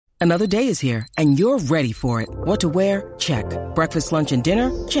Another day is here, and you're ready for it. What to wear? Check. Breakfast, lunch, and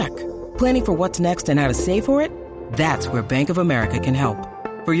dinner? Check. Planning for what's next and how to save for it? That's where Bank of America can help.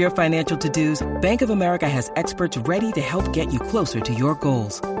 For your financial to-dos, Bank of America has experts ready to help get you closer to your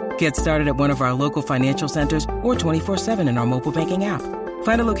goals. Get started at one of our local financial centers or 24/7 in our mobile banking app.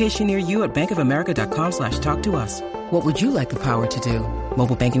 Find a location near you at bankofamerica.com/talktous. What would you like the power to do?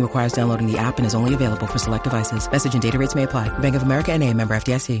 Mobile banking requires downloading the app and is only available for select devices. Message and data rates may apply. Bank of America N.A., member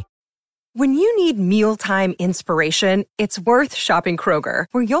FDIC. When you need mealtime inspiration, it's worth shopping Kroger,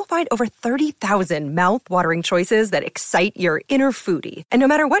 where you'll find over 30,000 mouth-watering choices that excite your inner foodie. And no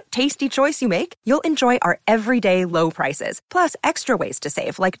matter what tasty choice you make, you'll enjoy our everyday low prices, plus extra ways to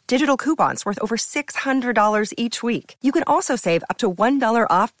save, like digital coupons worth over $600 each week. You can also save up to $1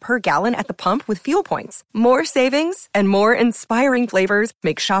 off per gallon at the pump with fuel points. More savings and more inspiring flavors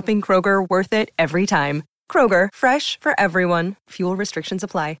make shopping Kroger worth it every time. Kroger, fresh for everyone. Fuel restrictions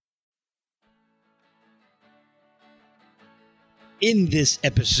apply. In this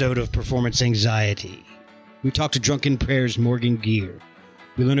episode of Performance Anxiety, we talk to Drunken Prayer's Morgan Gear.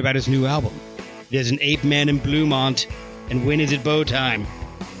 We learn about his new album, There's an Ape Man in Bluemont, and When Is It Bow Time?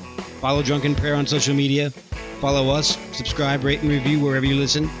 Follow Drunken Prayer on social media. Follow us, subscribe, rate, and review wherever you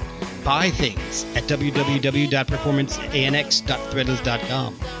listen. Buy things at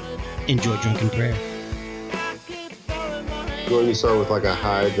www.performanceanx.threadless.com. Enjoy Drunken Prayer. You want me to start with like a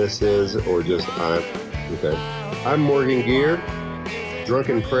hi, this is, or just I'm? Okay. I'm Morgan Gear.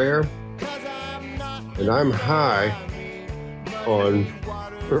 Drunken Prayer, and I'm high on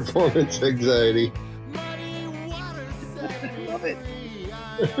performance anxiety. Love it.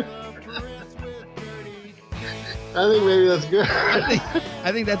 I think maybe that's good.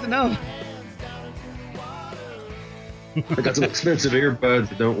 I think that's enough. I got some expensive earbuds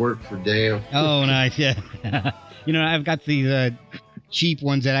that don't work for damn. Oh, nice, yeah. I've got these cheap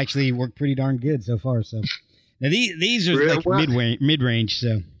ones that actually work pretty darn good so far, so... Now, these are like mid-range,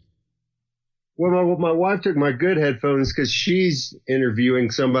 so. Well, my wife took my good headphones because she's interviewing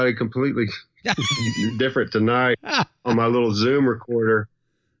somebody completely different tonight on my little Zoom recorder.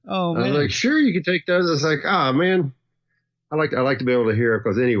 Oh, man. I was like, sure, you can take those. I was like, man, I like to be able to hear it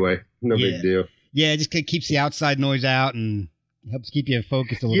because anyway, no big deal. Yeah, it just keeps the outside noise out and helps keep you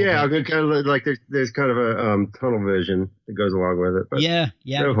focused a little bit. Yeah, kind of like there's kind of a tunnel vision that goes along with it. But yeah.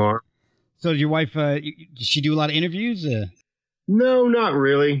 No harm. So does your wife, does she do a lot of interviews? No, not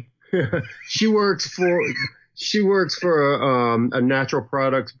really. She works for a natural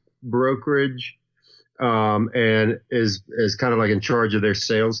products brokerage, and is kind of like in charge of their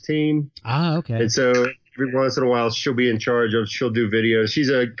sales team. Ah, okay. And so every once in a while she'll be in charge of, she'll do videos. She's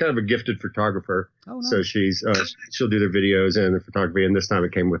a kind of a gifted photographer. Oh, nice. So she'll do their videos and the photography. And this time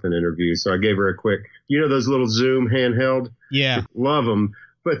it came with an interview. So I gave her a quick, those little Zoom handheld. Yeah. Love them.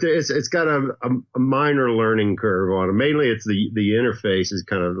 But it's got a minor learning curve on it. Mainly it's the interface is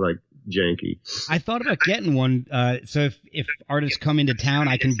kind of like janky. I thought about getting one. So if artists come into town,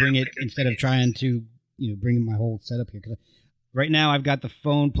 I can bring it instead of trying to, bring my whole setup here. 'Cause right now I've got the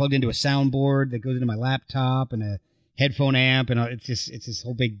phone plugged into a soundboard that goes into my laptop and a headphone amp. And it's this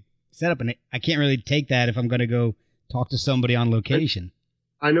whole big setup. And I can't really take that if I'm going to go talk to somebody on location.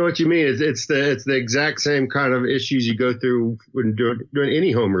 I know what you mean. It's the exact same kind of issues you go through when doing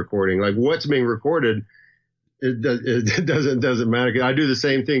any home recording. Like what's being recorded, it doesn't matter. I do the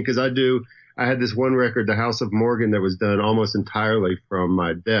same thing because I had this one record, The House of Morgan, that was done almost entirely from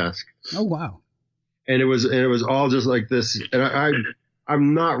my desk. Oh wow! And it was all just like this. And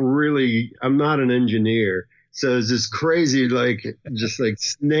I'm not an engineer, so it's this crazy just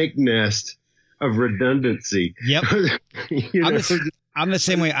snake nest of redundancy. Yep. I'm the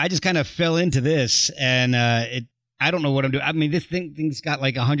same way. I just kind of fell into this, and I don't know what I'm doing. I mean, this thing's got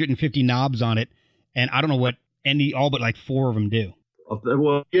like 150 knobs on it, and I don't know what all but like 4 of them do.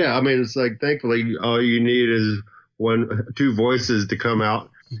 Well, yeah. I mean, it's like thankfully all you need is 2 voices to come out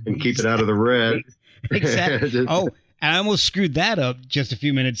and keep it out of the red. Exactly. Oh, and I almost screwed that up just a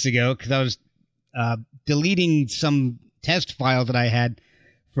few minutes ago because I was deleting some test files that I had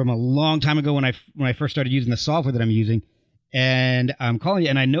from a long time ago when I first started using the software that I'm using. And I'm calling you,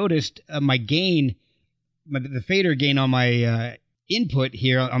 and I noticed my gain, the fader gain on my input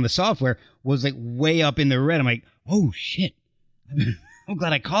here on the software was like way up in the red. I'm like, oh shit! I'm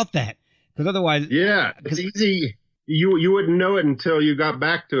glad I caught that because otherwise, yeah, it's easy. You wouldn't know it until you got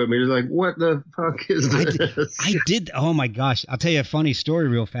back to it. I mean, it's like, what the fuck is this? I did. Oh my gosh! I'll tell you a funny story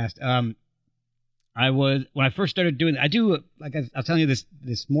real fast. When I first started doing, I do like I was telling you this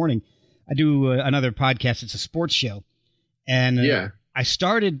morning. I do another podcast. It's a sports show. And we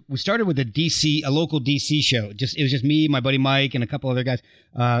started with a local DC show. It was just me, my buddy Mike, and a couple other guys.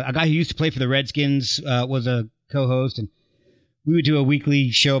 A guy who used to play for the Redskins was a co-host, and we would do a weekly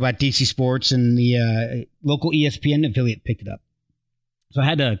show about DC sports, and the local ESPN affiliate picked it up. So I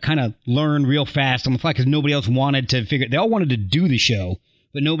had to kind of learn real fast on the fly because nobody else wanted to figure. They all wanted to do the show,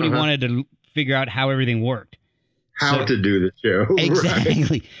 but nobody wanted to figure out how everything worked. How to do the show.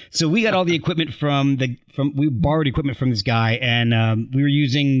 Exactly. Right. So we got all the equipment we borrowed equipment from this guy, and we were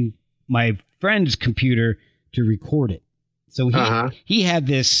using my friend's computer to record it. So he had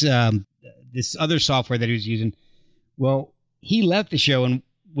this other software that he was using. Well, he left the show, and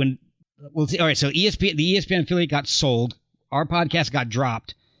all right. So the ESPN affiliate got sold. Our podcast got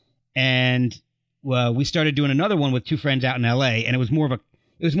dropped, and we started doing another one with two friends out in LA, and it was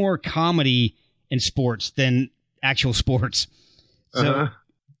more comedy and sports than actual sports. So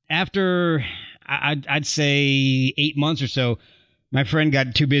after I'd say 8 months or so, my friend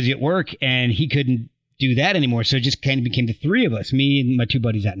got too busy at work and he couldn't do that anymore. So it just kind of became the three of us, me and my two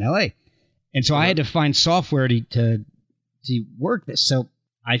buddies out in LA. And so I had to find software to work this. So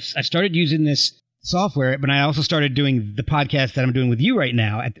I started using this software, but I also started doing the podcast that I'm doing with you right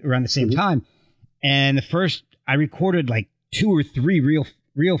now around the same time. And the first, I recorded like 2 or 3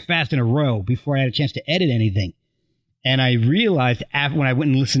 real fast in a row before I had a chance to edit anything. And I realized when I went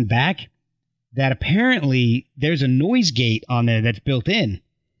and listened back that apparently there's a noise gate on there that's built in.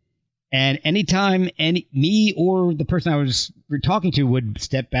 And anytime me or the person I was talking to would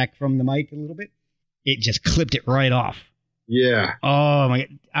step back from the mic a little bit, it just clipped it right off. Yeah. Oh my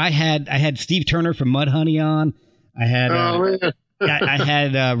God. I had Steve Turner from Mudhoney on. I had I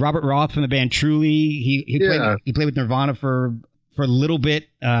had Robert Roth from the band Truly. He played with Nirvana for a little bit.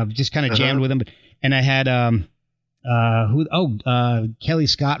 Just kind of jammed with him. And I had Kelly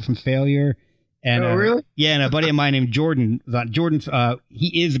Scott from Failure. And, really? Yeah, and a buddy of mine named Jordan. Jordan's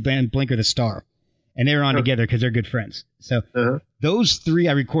he is the band Blinker the Star, and they were on together because they're good friends. So those 3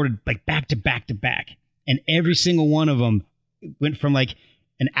 I recorded like back to back to back, and every single one of them went from like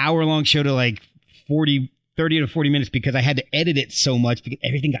an hour-long show to like 30 to 40 minutes because I had to edit it so much because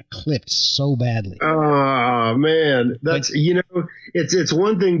everything got clipped so badly. Oh man, it's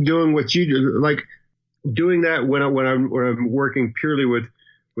one thing doing what you do, like doing that when I'm working purely with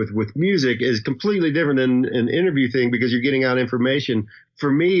music is completely different than an interview thing because you're getting out information.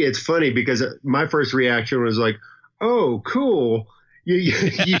 For me, it's funny because my first reaction was like, "Oh, cool! You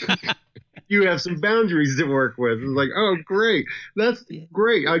have some boundaries to work with." It's like, "Oh, great! That's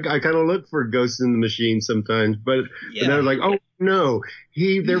great." I kind of look for ghosts in the machine sometimes, but then I was like, "Oh no,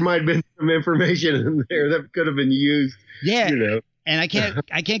 there might have been some information in there that could have been used." Yeah, And I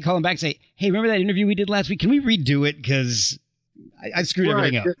can't call him back and say, "Hey, remember that interview we did last week? Can we redo it?" Because I screwed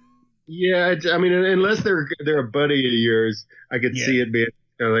everything up. Yeah, unless they're a buddy of yours, I could see it being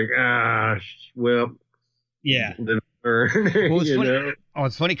kind of like, yeah. Well, it's funny. Oh,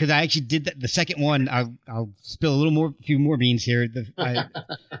 it's funny because I actually did that. The second one, I'll spill a few more beans here.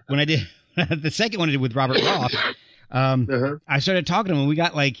 When I did the second one I did with Robert Roth, I started talking to him, and we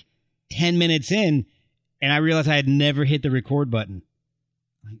got like 10 minutes in, and I realized I had never hit the record button.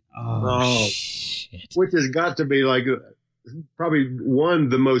 Like, oh shit! Which has got to be like probably 1,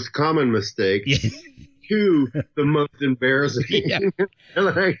 the most common mistake. 2, the most embarrassing. Yeah.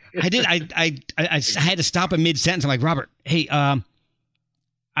 I had to stop in mid sentence. I'm like, Robert, hey, I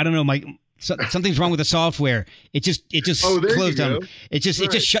don't know, Mike. Something's wrong with the software. It just closed down. It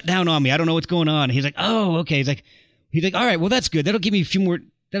just shut down on me. I don't know what's going on. He's like, oh, okay. He's like, all right, well that's good. That'll give me a few more.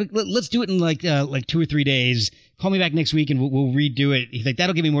 Let's do it in like 2 or 3 days. Call me back next week and we'll redo it. He's like,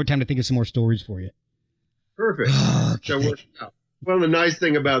 that'll give me more time to think of some more stories for you. Perfect. Okay. That works out. Well, the nice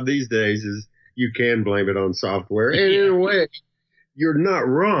thing about these days is you can blame it on software. And in a way, you're not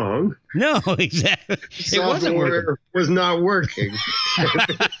wrong. No, exactly. Software was not working.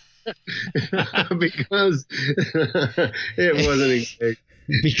 Because it wasn't exactly.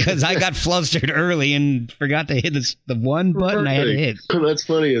 Because I got flustered early and forgot to hit the one button I had to hit. That's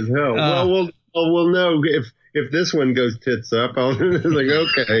funny as hell. We'll know if this one goes tits up. I'll like,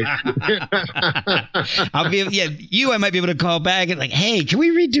 okay. I might be able to call back and like, hey, can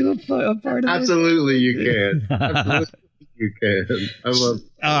we redo a part of it? Absolutely, you can. Absolutely, you can. I love.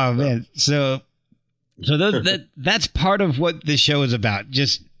 Oh man, so that's part of what this show is about.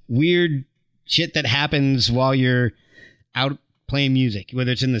 Just weird shit that happens while you're out playing music,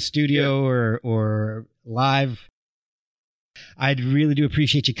 whether it's in the studio or live. I really do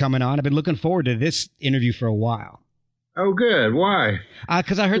appreciate you coming on. I've been looking forward to this interview for a while. Oh, good. Why?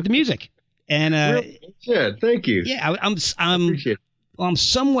 Because I heard the music, and really? Thank you. Yeah, I'm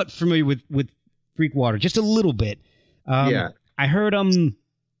somewhat familiar with Freak Water, just a little bit. I I heard them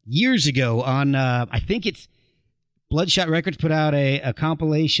years ago on, I think it's Bloodshot Records put out a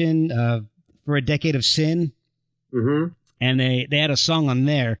compilation for A Decade of Sin. Mm-hmm. And they had a song on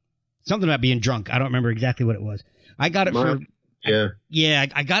there, something about being drunk. I don't remember exactly what it was. I got it for... Yeah.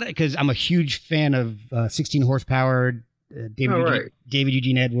 I got it because I'm a huge fan of 16 Horsepower, David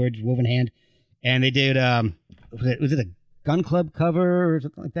Eugene Edwards, Woven Hand. And they did, was it a Gun Club cover or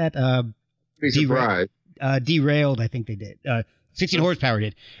something like that? Be surprised. Derailed, I think they did. 16 Horsepower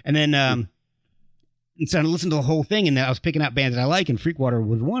did. And then, and so I listened to the whole thing, and I was picking out bands that I like, and Freakwater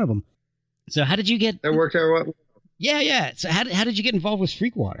was one of them. So how did you get... That worked out well? Yeah. So how did you get involved with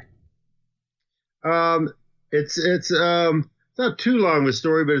Freakwater? It's not too long of a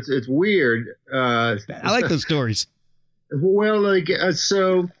story, but it's weird. I like those stories. Well,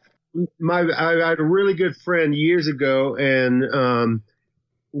 so I had a really good friend years ago, and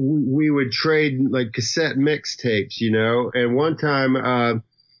we would trade like cassette mixtapes, you know. And one time,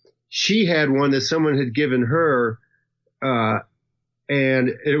 she had one that someone had given her, and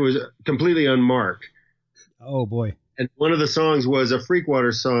it was completely unmarked. Oh boy. And one of the songs was a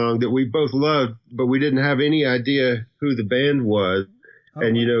Freakwater song that we both loved, but we didn't have any idea who the band was. Oh,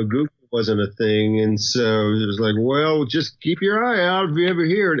 and, you know, Google wasn't a thing. And so it was like, well, just keep your eye out if you ever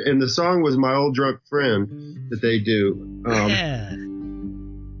hear it. And the song was My Old Drunk Friend that they do. Yeah.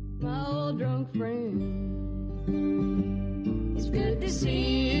 My old drunk friend, it's good to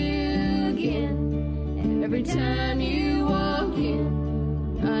see you again. And every time you walk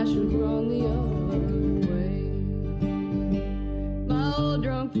in, I should run the other way. My old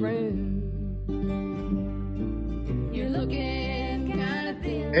drunk friend, you're looking kind of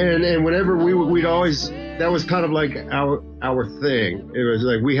thin. And whenever we'd always, that was kind of like our thing. It was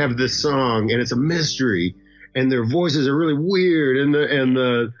like, we have this song and it's a mystery and their voices are really weird and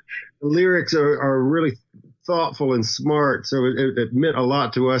the lyrics are really thoughtful and smart. So it meant a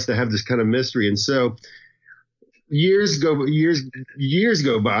lot to us to have this kind of mystery. And so years go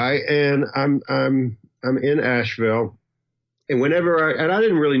by and I'm in Asheville. And whenever I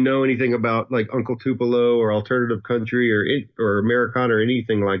didn't really know anything about like Uncle Tupelo or alternative country or Americana or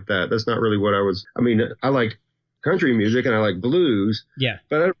anything like that. That's not really what I was. I mean, I like country music and I like blues. Yeah.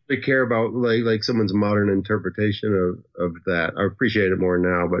 But I don't really care about like someone's modern interpretation of that. I appreciate it more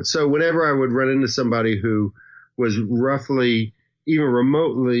now. But so whenever I would run into somebody who was roughly even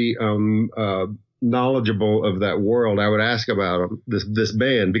remotely knowledgeable of that world, I would ask about this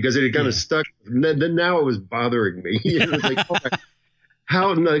band because it had kind of stuck. Then now it was bothering me. It was like,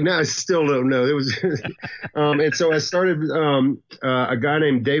 how? Now I still don't know. It was, and so I started. A guy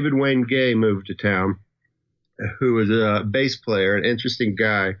named David Wayne Gay moved to town, who was a bass player, an interesting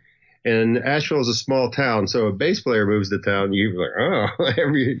guy. And Asheville is a small town, so a bass player moves to town. You're like, oh,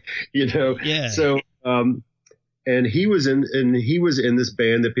 Yeah. So. And he was in this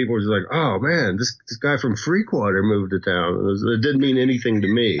band that people were just like, oh man, this guy from Freakwater moved to town. It didn't mean anything to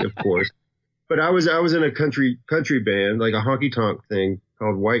me, of course. But I was in a country band, like a honky tonk thing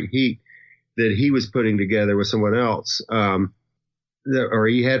called White Heat that he was putting together with someone else, or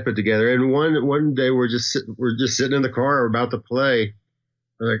he had put together. And one day we're just sitting in the car about to play.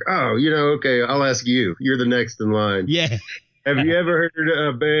 We're like, oh, okay, I'll ask you. You're the next in line. Yeah. Have you ever heard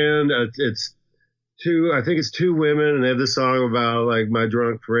a band? I think it's two women, and they have this song about like my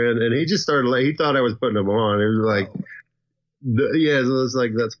drunk friend, and he just started. He thought I was putting them on. It was like, so it's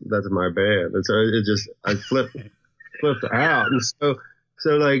like that's my band, and so I flipped out, and so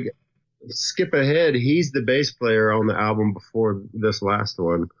like skip ahead. He's the bass player on the album before this last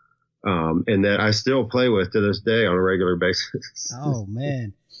one, and that I still play with to this day on a regular basis. Oh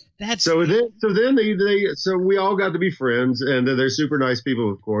man, that's so then we all got to be friends, and they're super nice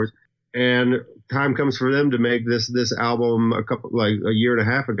people, of course. And time comes for them to make this album a year and a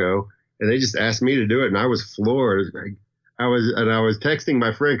half ago, and they just asked me to do it, and I was floored. I was texting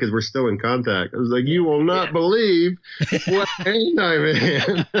my friend because we're still in contact. I was like, "You will not believe what band I'm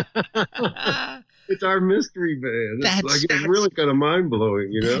in." It's our mystery band. It's really kind of mind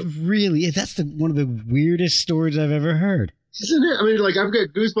blowing, That really is. That's one of the weirdest stories I've ever heard. Isn't it? I mean, like I've got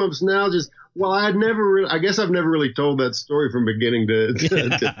goosebumps now. I guess I've never really told that story from beginning to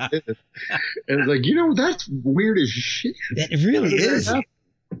and it's like, that's weird as shit. That really is. What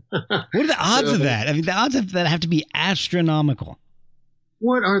are the odds of that? I mean, the odds of that have to be astronomical.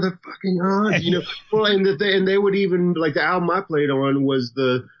 What are the fucking odds? Well, and they would even, like, the album I played on was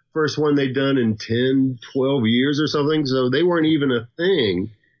the first one they'd done in 10, 12 years or something. So they weren't even a thing.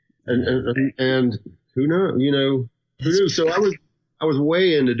 And who knows, who knew? So I was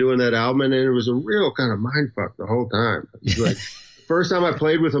way into doing that album, and it was a real kind of mind fuck the whole time. It was like, first time I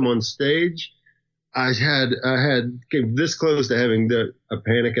played with them on stage, I came this close to having a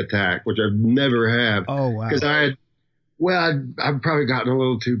panic attack, which I've never had. Oh, wow. Because I've probably gotten a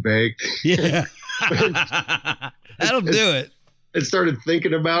little too baked. Yeah. That'll do it. I started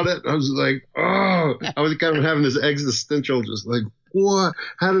thinking about it. I was like, oh, I was kind of having this existential, just like, what?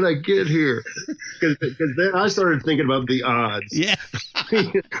 How did I get here? Because then I started thinking about the odds. Yeah.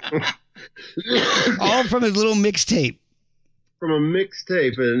 All from his little mixtape. From a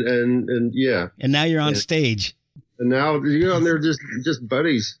mixtape, and yeah. And now you're on stage. And now, they're just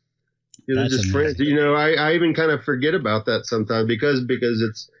buddies. They're just friends. I even kind of forget about that sometimes because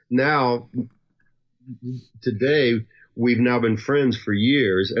it's now, today, we've now been friends for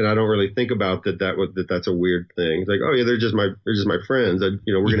years, and I don't really think about that's a weird thing. It's like, oh yeah, they're just my friends.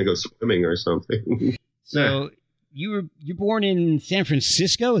 We're gonna go swimming or something. So you're born in San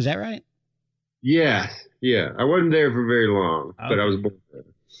Francisco, is that right? Yeah. I wasn't there for very long, but I was born there.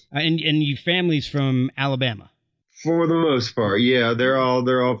 And your family's from Alabama. For the most part, yeah, they're all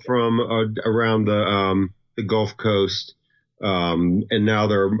from around the Gulf Coast, and now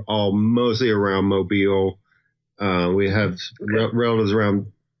they're all mostly around Mobile. We have relatives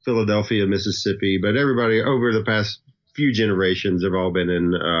around Philadelphia, Mississippi, but everybody over the past few generations have all been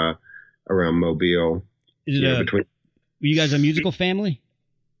in around Mobile. Were you guys a musical family?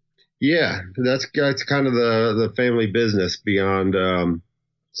 Yeah, that's kind of the family business beyond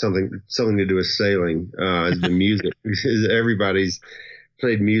something to do with sailing. Has been music. Everybody's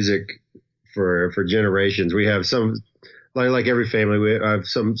played music for generations. We have some, like every family, I have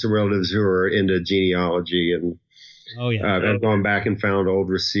some relatives who are into genealogy and. Oh yeah, I've gone back and found old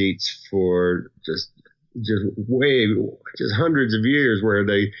receipts for just hundreds of years where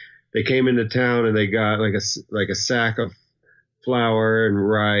they came into town and they got like a sack of flour and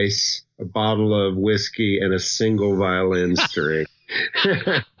rice, a bottle of whiskey, and a single violin string.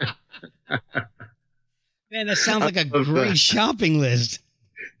 Man, that sounds like a great shopping list.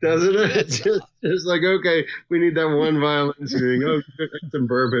 Doesn't it? It's just like, okay, we need that one violin string. Oh, some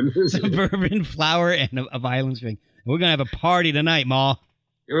bourbon. Some bourbon, flour, and a violin string. We're going to have a party tonight, Ma.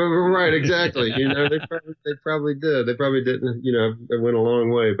 Right, exactly. They probably did. They probably didn't, it went a long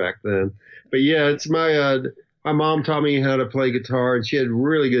way back then. But yeah, it's my mom taught me how to play guitar, and she had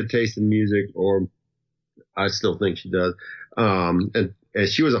really good taste in music, or I still think she does. And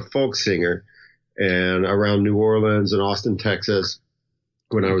she was a folk singer and around New Orleans and Austin, Texas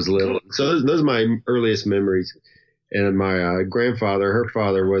when I was little. So those are my earliest memories. And my grandfather, her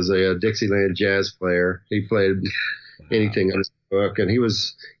father, was a Dixieland jazz player. He played anything on his book, and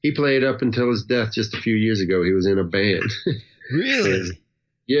he played up until his death just a few years ago. He was in a band. Really?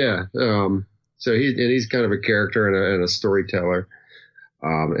 Yeah. So he's kind of a character and a storyteller.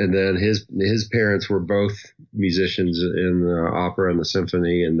 And then his parents were both musicians in the opera and the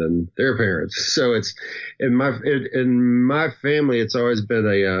symphony, and then their parents. So it's in my family, it's always been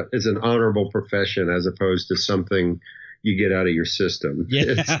it's an honorable profession as opposed to something you get out of your system.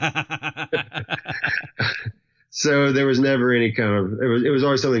 Yeah. So there was never any kind of it was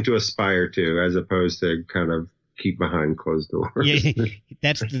always something to aspire to as opposed to kind of keep behind closed doors. Yeah,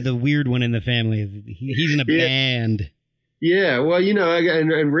 that's the weird one in the family. He's in a band. Yeah, well,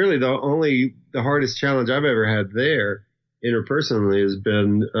 and really the hardest challenge I've ever had there interpersonally has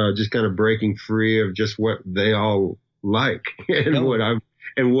been just kind of breaking free of just what they all like and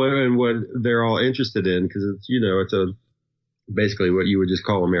what they're all interested in, because it's basically what you would just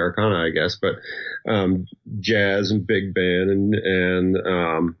call Americana, I guess, but jazz and big band and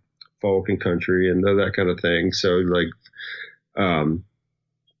folk and country and that kind of thing. So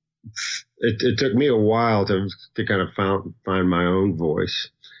it took me a while to kind of find my own voice,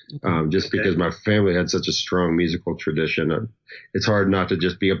 just because my family had such a strong musical tradition. It's hard not to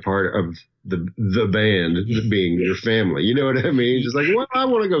just be a part of the band being your family. You know what I mean? Just like, well, I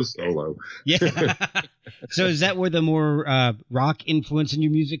want to go solo. Yeah. So is that where the more rock influence in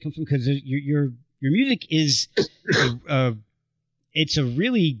your music comes from? Because your music is it's a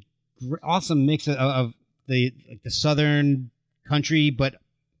really awesome mix of the southern country, but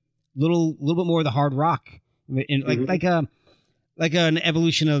little bit more of the hard rock, like an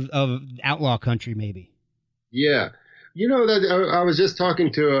evolution of outlaw country, maybe. Yeah, that I was just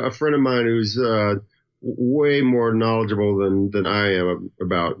talking to a friend of mine who's way more knowledgeable than I am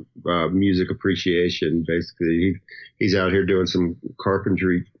about music appreciation. Basically, he's out here doing some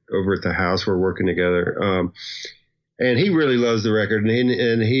carpentry over at the house. We're working together, and he really loves the record.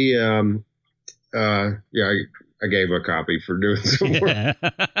 And he I gave him a copy for doing some work.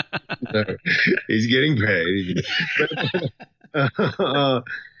 He's getting paid.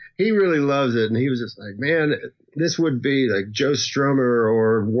 he really loves it, and he was just like, man, this would be like Joe Strummer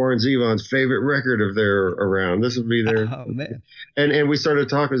or Warren Zevon's favorite record if they're around. This would be their. Oh man! And we started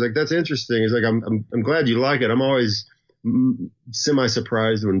talking. He's like, that's interesting. He's like, I'm glad you like it. I'm always semi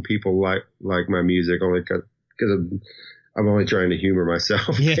surprised when people like my music, only because I'm only trying to humor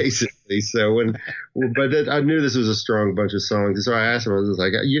myself, basically. So I knew this was a strong bunch of songs, and so I asked him. I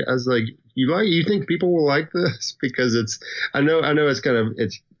was like, you think people will like this? Because I know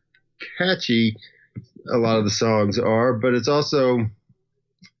it's catchy. A lot of the songs are, but it's also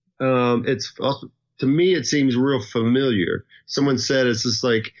to me it seems real familiar. Someone said it's just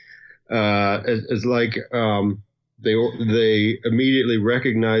like they immediately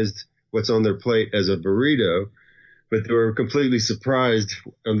recognized what's on their plate as a burrito, but they were completely surprised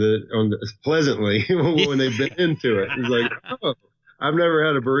pleasantly when they've been into it. It's like, oh, I've never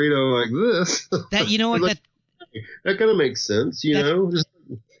had a burrito like this. That, you know what, like, that kind of makes sense, you know. Just,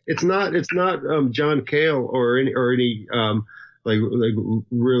 it's not John Cale or any like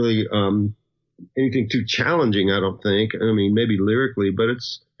really anything too challenging. I don't think. I mean, maybe lyrically, but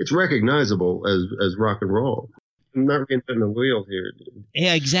it's recognizable as rock and roll. I'm not reinventing the wheel here.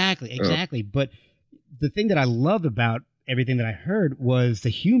 Yeah, exactly. But the thing that I loved about everything that I heard was the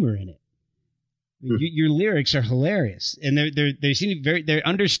humor in it. Your lyrics are hilarious, and they seem they're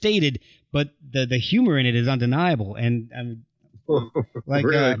understated, but the humor in it is undeniable. And like,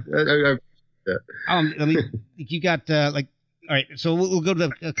 really? I mean, you got like, all right. So we'll go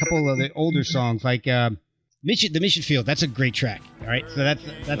to a couple of the older songs, like the Mission Field. That's a great track. All right, so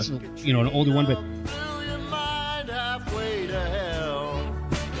that's an older one, but.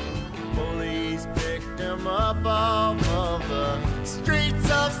 Up off of the streets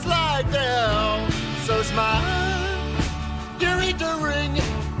of Slidell. So smile, you're entering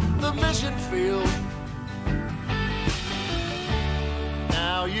the mission field.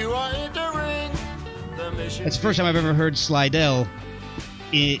 Now you are entering the mission. That's the first time I've ever heard Slidell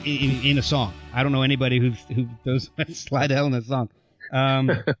in a song. I don't know anybody who does Slidell in a song.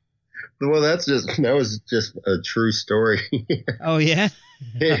 Well, that was just a true story. Oh yeah.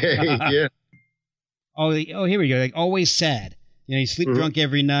 Yeah. Oh, here we go. Like, always sad. You sleep drunk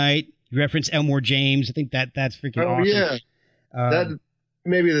every night. You reference Elmore James. I think that's freaking awesome. Yeah. That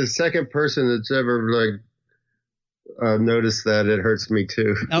maybe the second person that's ever noticed that. It hurts me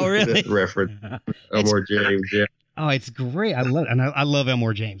too. Oh, really? That reference Elmore James. Yeah. Oh, it's great. I love it. And I love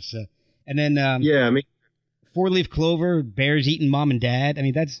Elmore James. And then yeah, I mean, 4-Leaf Clover, Bears Eating Mom and Dad. I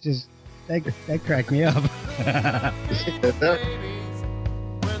mean, that's just that cracked me up.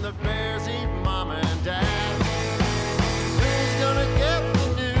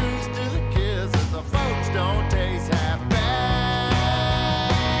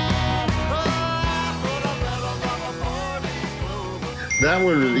 That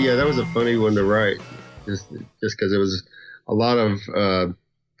one, yeah, that was a funny one to write, just because it was a lot of.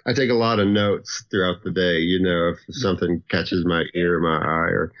 I take a lot of notes throughout the day, if something catches my ear or my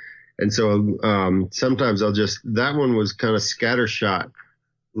eye, and so sometimes that one was kind of scattershot,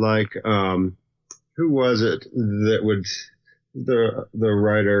 like who was it that would the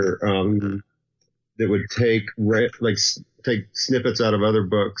writer that would take snippets out of other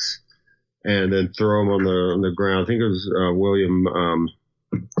books and then throw them on the ground. I think it was William.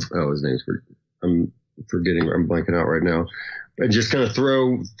 His name's I'm forgetting. I'm blanking out right now. And just kind of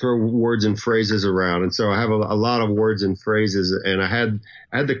throw words and phrases around. And so I have a lot of words and phrases. And I had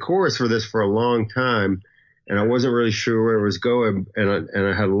the chorus for this for a long time, and I wasn't really sure where it was going. And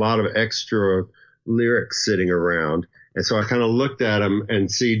I had a lot of extra lyrics sitting around. And so I kind of looked at them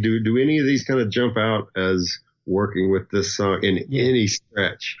and see, do any of these kind of jump out as working with this song in any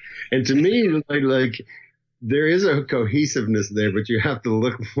stretch? And to me, like there is a cohesiveness there, but you have to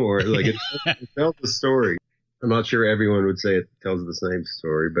look for it. Like it tells the story. I'm not sure everyone would say it tells the same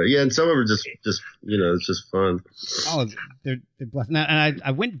story, but yeah, and some of them are just it's just fun. Oh, they're blessed. Now, and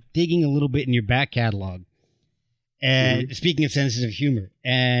I went digging a little bit in your back catalog, and speaking of senses of humor,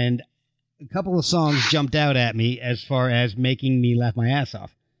 and a couple of songs jumped out at me as far as making me laugh my ass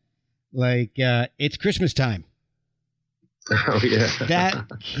off. Like It's Christmas Time. Oh yeah, that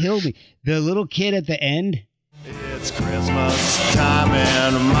killed me. The little kid at the end. It's Christmas time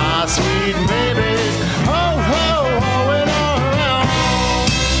and my sweet baby, ho ho hoing around.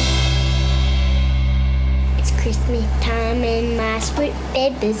 It's Christmas time and my sweet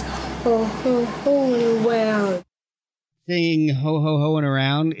baby's ho ho hoing around. Singing ho ho hoing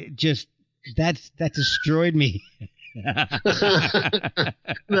around, that destroyed me. that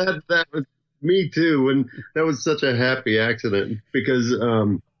was me too. And that was such a happy accident because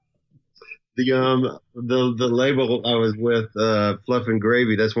the label I was with, Fluff and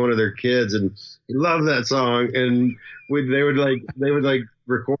Gravy, that's one of their kids, and he loved that song, and they would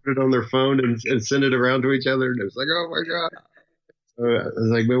record it on their phone and send it around to each other, and it was like, oh my god. I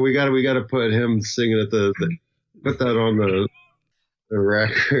was like, man, we gotta put him singing at put that on the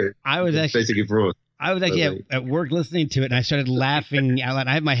record. I was actually at work listening to it, and I started laughing out loud.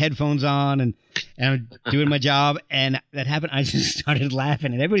 I had my headphones on, and I'm doing my job, and that happened. I just started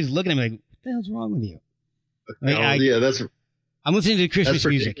laughing, and everybody's looking at me like, what the hell's wrong with you? Like, I'm listening to Christmas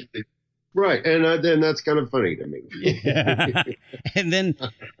music. Right, and that's kind of funny to me. Yeah. And then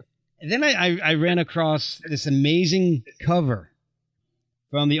I ran across this amazing cover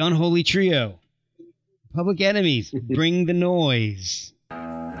from the Unholy Trio, Public Enemy's "Bring the Noise."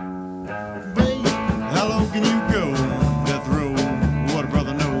 How low can you go? Death row. What a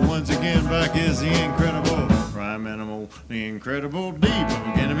brother know. Once again, back is the incredible prime animal, the incredible D.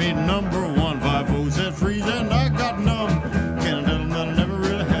 Public Enemy number 150 said freeze, and I got numb. Can't tell him that I never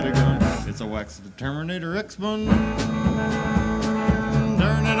really had a gun. It's a wax of the Terminator X-Men.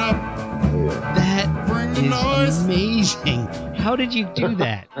 Turn it up. That Bring the is noise. amazing. How did you do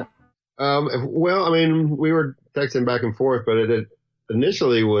that? Well, I mean, we were texting back and forth, but it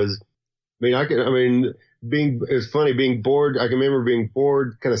initially was. It's funny being bored. I can remember being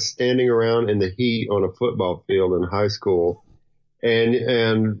bored, kind of standing around in the heat on a football field in high school,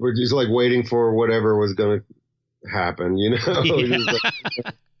 and we're just like waiting for whatever was going to happen, you know. Yeah.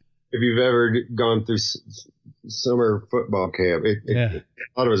 If you've ever gone through summer football camp, a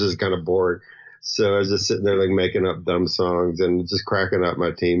lot of us is kind of bored. So I was just sitting there like making up dumb songs and just cracking up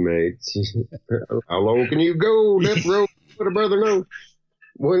my teammates. How low can you go? Death row. What a brother know.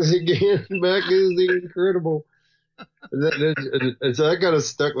 Once again, back is the incredible. And so that kind of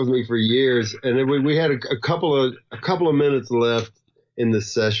stuck with me for years. And then we had a couple of minutes left in the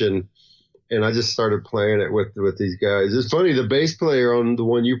session, and I just started playing it with these guys. It's funny, the bass player on the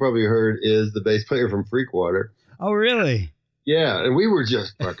one you probably heard is the bass player from Freakwater. Oh, really? Yeah, and we were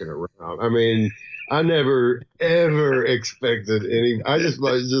just fucking around. I mean, I never ever expected any. I just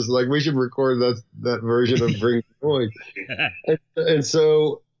was like, we should record that version of Bring the Noise. And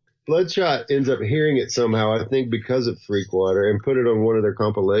so Bloodshot ends up hearing it somehow, I think because of Freakwater, and put it on one of their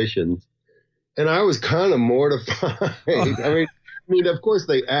compilations. And I was kind of mortified. I mean, of course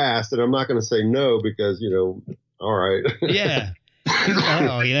they asked, and I'm not going to say no because, you know, all right. Yeah.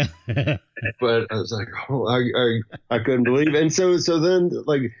 Oh, yeah. But I was like, oh, I couldn't believe it. And so then,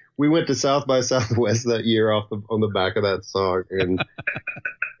 like, we went to South by Southwest that year on the back of that song, and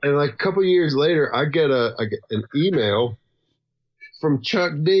like a couple years later, I get an email from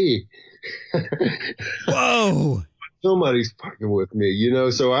Chuck D. Whoa! Somebody's fucking with me, you know.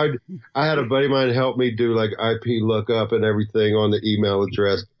 So I had a buddy of mine help me do like IP lookup and everything on the email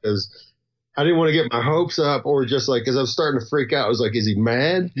address because I didn't want to get my hopes up, or just like, because I was starting to freak out. I was like, is he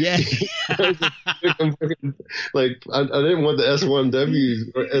mad? Yeah. Like, I didn't want the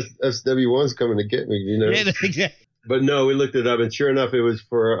S1Ws or SW1s coming to get me, you know? Yeah, exactly. But no, we looked it up, and sure enough, it was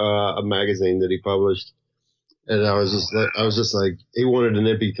for a magazine that he published. And I was just like, he wanted an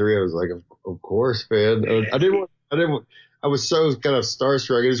MP3. I was like, of course, man. I was so kind of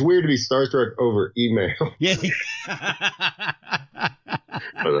starstruck. It's weird to be starstruck over email. Yeah.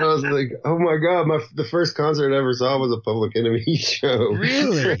 But I was like, oh my God, the first concert I ever saw was a Public Enemy show.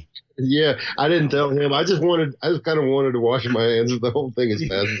 Really? Yeah, I didn't tell him. I just kind of wanted to wash my hands of the whole thing as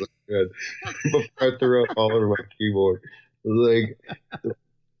fast as I could before I threw up all over my keyboard. It was like,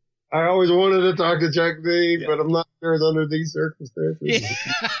 I always wanted to talk to Chuck D, but I'm not sure it's under these circumstances. Yeah.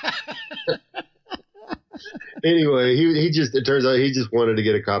 Anyway, it turns out he just wanted to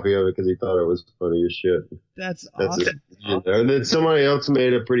get a copy of it because he thought it was funny as shit. That's awesome. It, you know? And then somebody else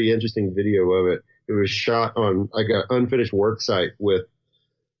made a pretty interesting video of it. It was shot on like an unfinished work site with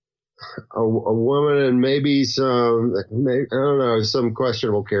a woman and maybe some, I don't know, some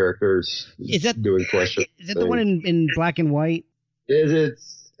questionable characters. Is that doing questions? Is that the one in black and white? It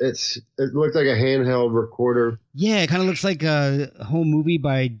looks like a handheld recorder. Yeah, it kind of looks like a home movie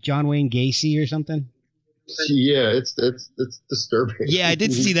by John Wayne Gacy or something. Yeah, it's disturbing. Yeah, I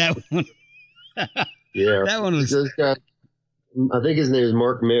did see that one. Yeah, that one was. This guy, I think his name is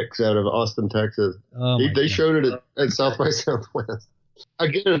Mark Mix out of Austin, Texas. Oh, they showed it at South by Southwest.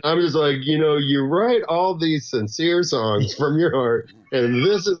 Again, I'm just like, you know, you write all these sincere songs from your heart, and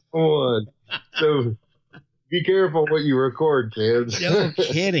this is one. So be careful what you record, kids. No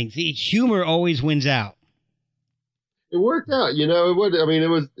kidding. See, humor always wins out. It worked out, you know. It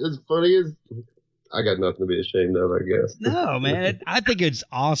was as funny as I got nothing to be ashamed of, I guess. No, man, I think it's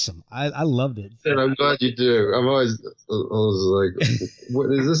awesome. I loved it. And I'm glad you do. I'm always like, what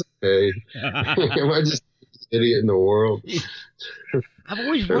is this? Okay, am I just an idiot in the world? I've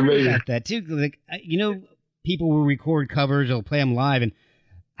always wondered about that too. Like, people will record covers, they'll play them live, and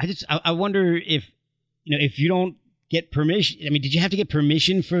I wonder if if you don't get permission. I mean, did you have to get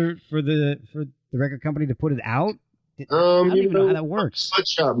permission for the record company to put it out? I don't even know how that works.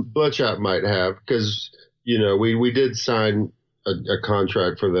 Bloodshot might have, because we did sign a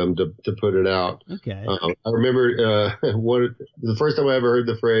contract for them to put it out. Okay. I remember the first time I ever heard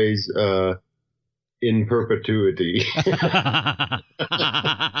the phrase "in perpetuity."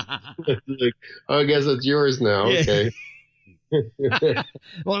 Like, I guess it's yours now. Yeah. Okay.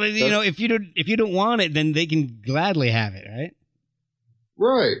 Well, if you don't want it, then they can gladly have it, right?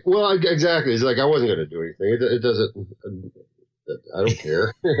 Right. Well, exactly. It's like I wasn't going to do anything. It doesn't. I don't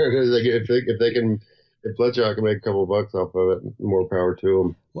care. Like if Bloodshot can make a couple of bucks off of it, more power to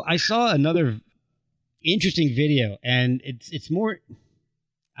them. Well, I saw another interesting video, and it's more.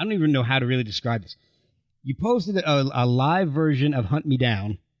 I don't even know how to really describe this. You posted a live version of "Hunt Me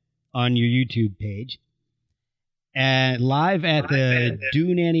Down" on your YouTube page, and live at the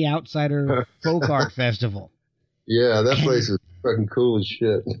Dune Annie Outsider Folk Art Festival. Yeah, that place is fucking cool as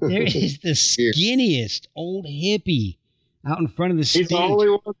shit. There is the skinniest old hippie out in front of the stage. He's the only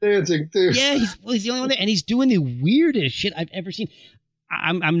one dancing too. Yeah, he's the only one there, and he's doing the weirdest shit I've ever seen.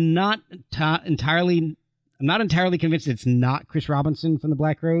 I'm not entirely convinced it's not Chris Robinson from the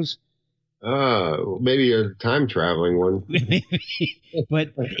Black Crowes. Maybe a time traveling one.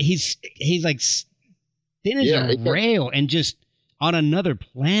 But he's like thin as a rail and just on another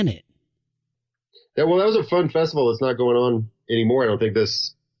planet. Yeah, well, that was a fun festival that's not going on anymore. I don't think.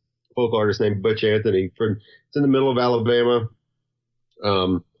 This folk artist named Butch Anthony. It's in the middle of Alabama.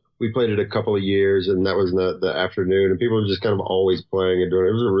 We played it a couple of years, and that was in the afternoon, and people were just kind of always playing and doing it.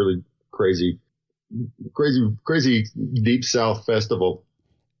 It was a really crazy deep South festival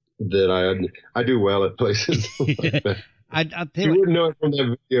that I do well at places like that. I'll tell you wouldn't know it from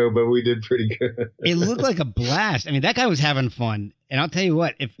that video, but we did pretty good. It looked like a blast. I mean, that guy was having fun. And I'll tell you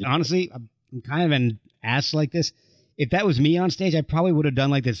what, if honestly, I'm kind of an ass like this. If that was me on stage, I probably would have done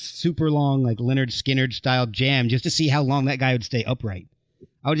like this super long, like Leonard Skinner style jam just to see how long that guy would stay upright.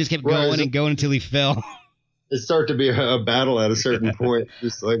 I would just keep going and going until he fell. It started to be a battle at a certain point.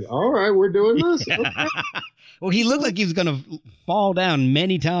 Just like, all right, we're doing this. Okay. Well, he looked like he was going to fall down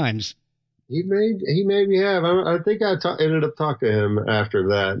many times. He maybe have. I think I ended up talking to him after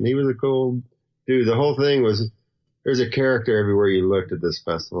that, and he was a cool dude. The whole thing was, there's a character everywhere you looked at this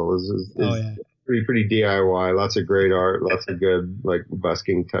festival. Pretty DIY. Lots of great art, lots of good like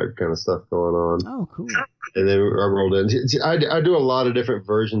busking type kind of stuff going on. Oh, cool. And then I rolled in. I do a lot of different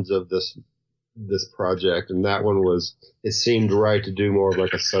versions of this project, and that one it seemed right to do more of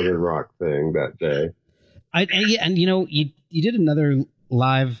like a Southern rock thing that day. You did another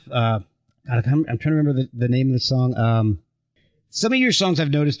live. I'm trying to remember the name of the song. Some of your songs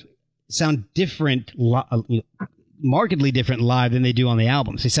I've noticed sound different, markedly different live than they do on the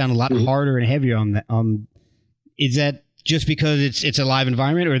albums. They sound a lot harder and heavier on that. Is that just because it's a live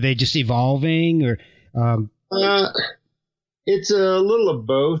environment, or are they just evolving, or? It's a little of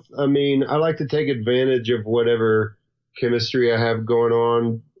both. I mean, I like to take advantage of whatever chemistry I have going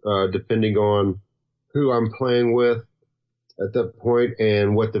on, depending on who I'm playing with at that point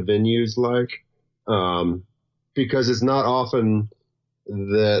and what the venue's like. Because it's not often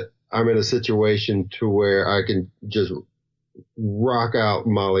that I'm in a situation to where I can just rock out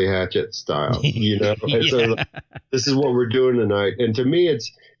Molly Hatchet style, And so this is what we're doing tonight. And to me,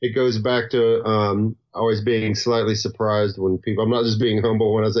 it goes back to always being slightly surprised when people. I'm not just being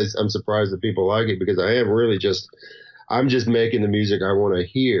humble when I say I'm surprised that people like it, because I am really I'm just making the music I want to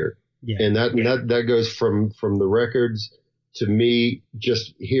hear, and that goes from the records to me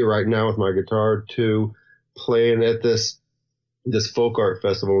just here right now with my guitar to playing at this folk art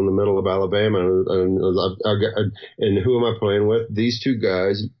festival in the middle of Alabama, and who am I playing with? These two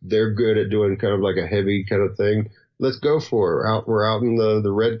guys. They're good at doing kind of like a heavy kind of thing. Let's go for it. We're out in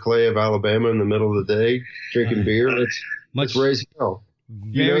the red clay of Alabama in the middle of the day, drinking beer. Let's raise hell.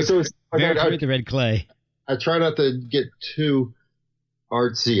 So it's like the red clay. I try not to get too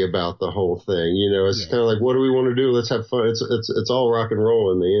artsy about the whole thing. It's kind of like, what do we want to do? Let's have fun. It's all rock and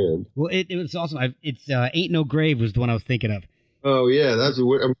roll in the end. Well, it was awesome. It's Ain't No Grave was the one I was thinking of. Oh yeah,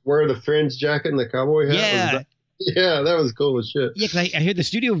 I'm wearing the fringe jacket and the cowboy hat. Yeah, that was cool as shit. Yeah, because I heard the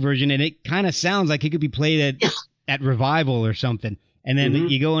studio version and it kind of sounds like it could be played at Revival or something. And then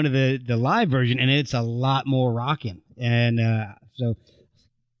you go into the live version and it's a lot more rocking. And so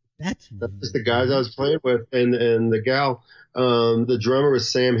That's just the guys I was playing with, and the gal, the drummer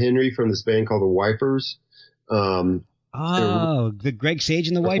was Sam Henry from this band called the Wipers. The Greg Sage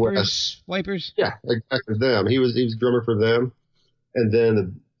and the Wipers. Yeah, exactly them. He was drummer for them, and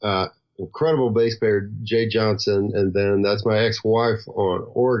then incredible bass player Jay Johnson, and then that's my ex-wife on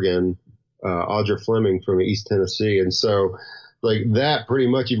organ, Audra Fleming from East Tennessee, and so like that pretty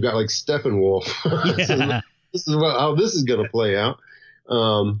much you've got like Steppenwolf. Yeah. This is how this is going to play out.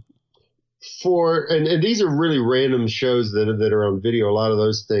 And these are really random shows that are on video. A lot of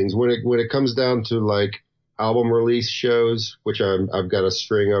those things when it comes down to like album release shows, which I've got a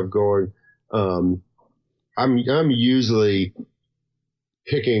string of going. I'm usually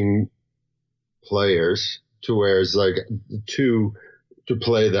picking players to where it's like to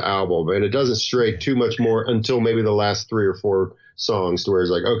play the album, and it doesn't stray too much more until maybe the last 3 or 4 songs, to where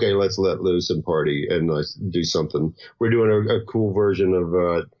it's like, okay, let's let loose and party and let's do something. We're doing a cool version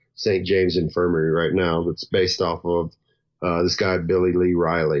of St. James Infirmary right now that's based off of this guy Billy Lee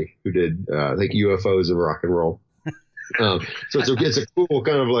Riley, who did I think UFOs of Rock and Roll. So it's a cool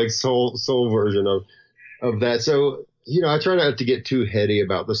kind of like soul version of that. So I try not to get too heady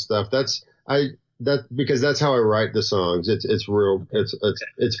about the stuff. Because that's how I write the songs. It's real.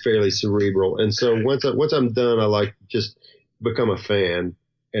 It's fairly cerebral. And so once I'm done, I like just become a fan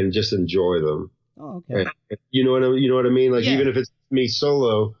and just enjoy them. Oh, okay. And you know what I mean? Like, yeah. Even if it's me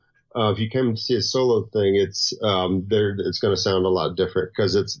solo, if you come to see a solo thing, it's going to sound a lot different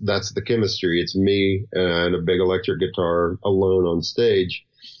because that's the chemistry. It's me and a big electric guitar alone on stage.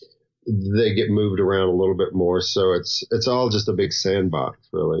 They get moved around a little bit more, so it's all just a big sandbox,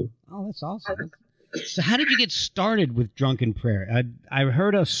 really. Oh, that's awesome. So how did you get started with Drunken Prayer? I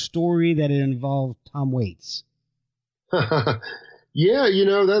heard a story that it involved Tom Waits. Yeah,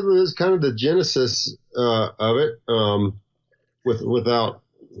 that was kind of the genesis of it. Without,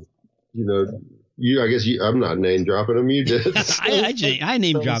 I guess I'm not name dropping them. You did. I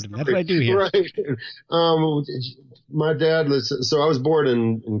name dropped them. That's what I do here. Right. My dad so I was born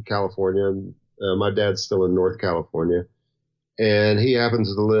in California, and my dad's still in North California, and he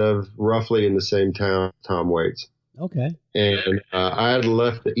happens to live roughly in the same town Tom Waits. Okay. And I had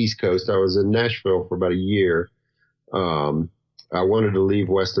left the East Coast. I was in Nashville for about a year. I wanted to leave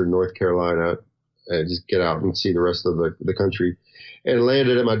Western North Carolina and just get out and see the rest of the country, and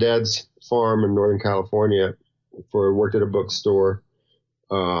landed at my dad's farm in Northern California. Worked at a bookstore.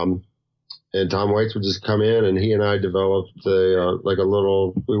 And Tom Waits would just come in, and he and I developed we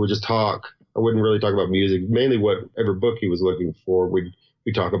would just talk. I wouldn't really talk about music, mainly whatever book he was looking for. We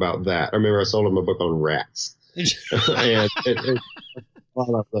talk about that. I remember I sold him a book on rats. and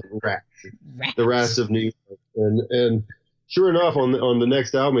rats. The Rats of New York. And sure enough, on the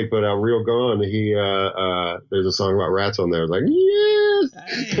next album he put out, Real Gone, there's a song about rats on there. I was like,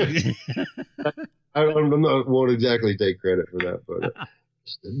 yes! I won't exactly take credit for that,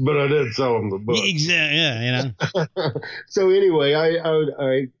 but I did sell him the book. Exactly. Yeah, So anyway,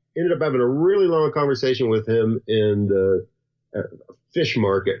 I ended up having a really long conversation with him in the fish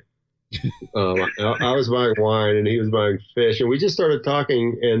market. I was buying wine and he was buying fish, and we just started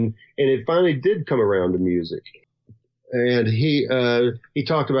talking, and it finally did come around to music. And he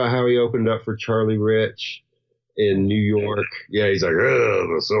talked about how he opened up for Charlie Rich in New York. Yeah, he's like,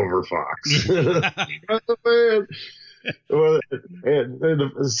 the Silver Fox. Oh, man. Well,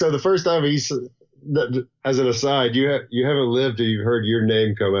 so the first time as an aside, you haven't lived till you've heard your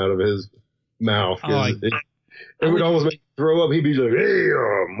name come out of his mouth. It would almost make me throw up. He'd be like, "Hey,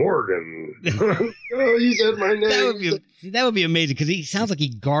 Morgan." Oh, you said my name. That would be amazing because he sounds like he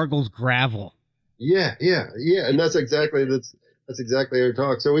gargles gravel. Yeah, and that's exactly how he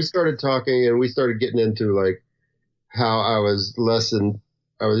talks. So we started talking, and we started getting into like how I was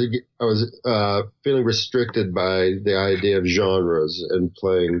feeling restricted by the idea of genres and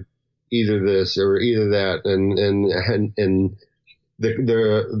playing either this or either that, and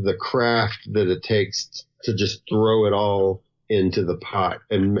the craft that it takes to just throw it all into the pot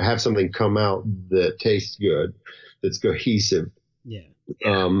and have something come out that tastes good, that's cohesive. Yeah.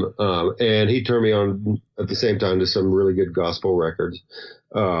 And he turned me on at the same time to some really good gospel records.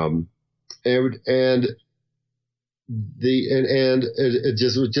 And it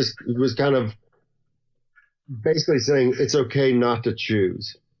was kind of basically saying it's okay not to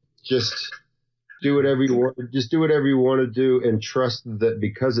choose. Just do whatever you want. Just do whatever you want to do, and trust that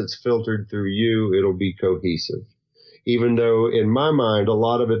because it's filtered through you, it'll be cohesive. Even though in my mind, a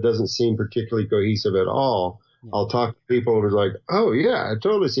lot of it doesn't seem particularly cohesive at all. I'll talk to people who are like, oh yeah, I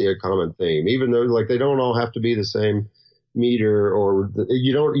totally see a common theme, even though like they don't all have to be the same meter, or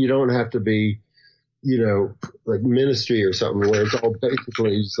you don't have to be like Ministry or something where it's all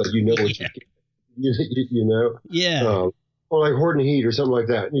basically just like, what you know? Yeah. Or like Horde and Heat or something like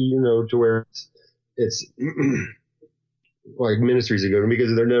that, to where it's like Ministry's a good one because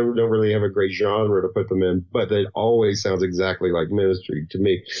they don't really have a great genre to put them in, but it always sounds exactly like Ministry to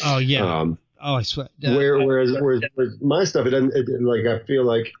me. Oh, yeah. I swear. Whereas my stuff, I feel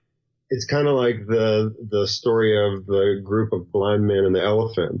like it's kind of like the story of the group of blind men and the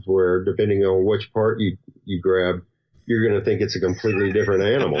elephant, where depending on which part you grab, you're going to think it's a completely different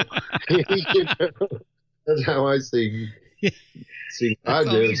animal. That's how I see I do.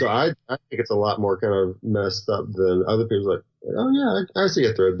 Awesome. So I think it's a lot more kind of messed up than other people's like, oh yeah, I see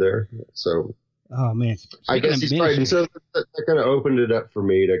a thread there. So oh man, I guess he's right. And so that kind of opened it up for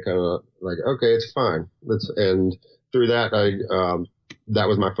me to kind of like, okay, it's fine. And through that, that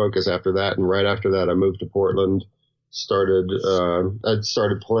was my focus after that. And right after that, I moved to Portland, I'd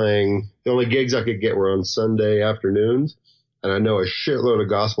started playing. The only gigs I could get were on Sunday afternoons. And I know a shitload of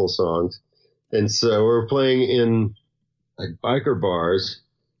gospel songs. And so we're playing in like biker bars,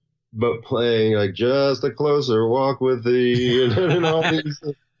 but playing like Just a Closer Walk with Thee and all these.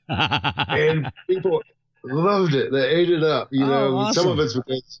 And people loved it. They ate it up. Awesome. Some of it's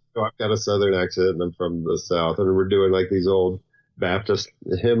because I've got a Southern accent and I'm from the South, and we're doing like these old Baptist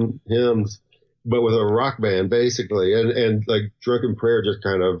hymns, but with a rock band basically. And like Drunken Prayer just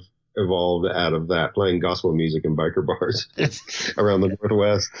kind of evolved out of that, playing gospel music in biker bars around the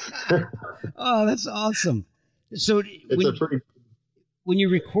Northwest. Oh, that's awesome. So when you're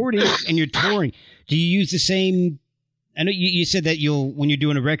recording and you're touring, do you use the same? I know you said that when you're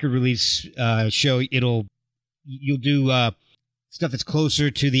doing a record release show, you'll do stuff that's closer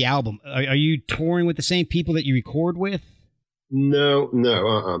to the album. Are you touring with the same people that you record with? No.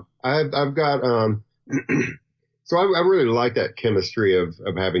 I've got so I really like that chemistry of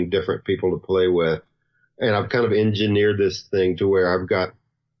having different people to play with, and I've kind of engineered this thing to where I've got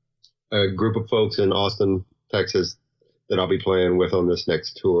a group of folks in Austin, Texas, that I'll be playing with on this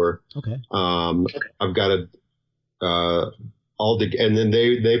next tour. Okay. I've got and then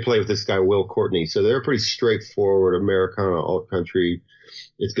they play with this guy Will Courtney, so they're pretty straightforward Americana alt country.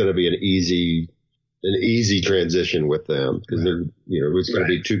 It's going to be an easy transition with them because they're it's going to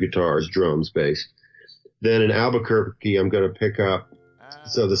be two guitars, drums, bass. Then in Albuquerque, I'm going to pick up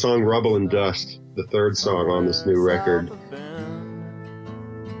the song Rubble and Dust, the third song on this new record.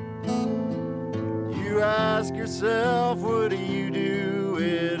 You ask yourself, would you do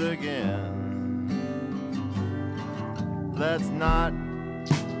it again? Let's not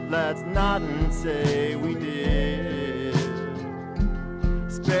and say we did.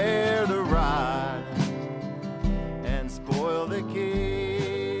 Spare the ride and spoil the kiss.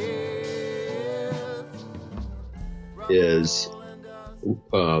 Is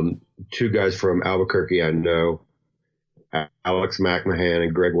two guys from Albuquerque I know, Alex McMahon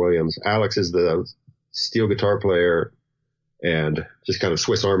and Greg Williams. Alex is the steel guitar player and just kind of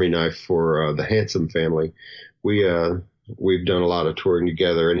Swiss Army knife for the Handsome family. We've done a lot of touring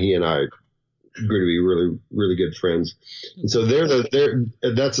together, and he and I grew to be really, really good friends. And so that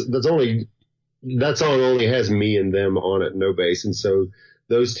song only has me and them on it, no bass. And so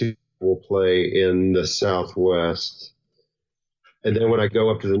those two will play in the Southwest. And then when I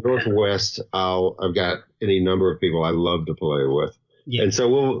go up to the Northwest, I've got any number of people I love to play with. Yeah. And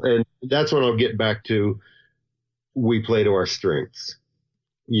so and that's when I'll get back to, we play to our strengths.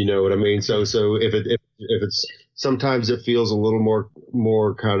 You know what I mean? So if it's, sometimes it feels a little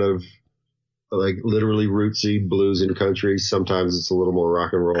more kind of like literally rootsy blues and country. Sometimes it's a little more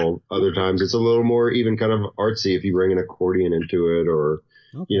rock and roll. Other times it's a little more even kind of artsy if you bring an accordion into it, or,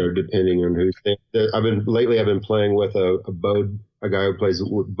 depending on who's. I've been playing with a guy who plays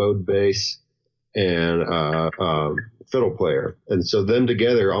bowed bass and fiddle player. And so them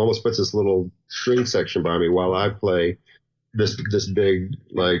together almost puts this little string section by me while I play this big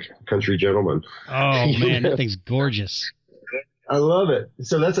like country gentleman. Oh man, that thing's gorgeous. I love it.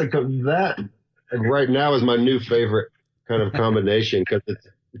 So that's that right now is my new favorite kind of combination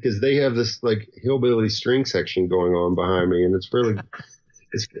because they have this like hillbilly string section going on behind me, and it's really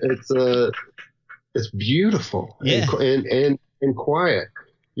it's beautiful. Yeah. and quiet,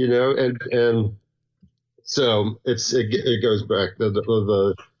 and so it goes back.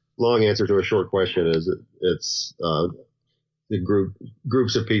 The long answer to a short question is it's the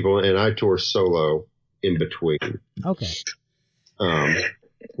groups of people, and I tour solo in between. Okay.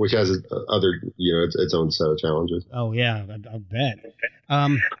 Which has other, its own set of challenges. Oh yeah, I'll bet.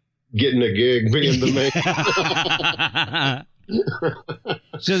 Getting a gig, being the man.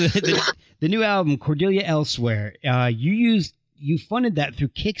 So the new album, Cordelia Elsewhere, you funded that through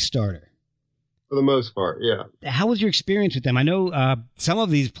Kickstarter. for the most part. Yeah. How was your experience with them? I know some of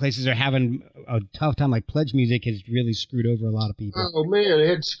these places are having a tough time. Like Pledge Music has really screwed over a lot of people. Oh man, it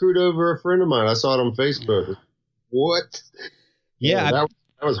had screwed over a friend of mine. I saw it on Facebook. What? Yeah, that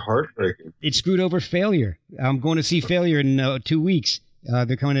was heartbreaking. It screwed over Failure. I'm going to see Failure in 2 weeks.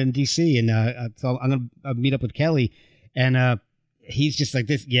 They're coming in DC, and so I'm going to meet up with Kelly, and he's just like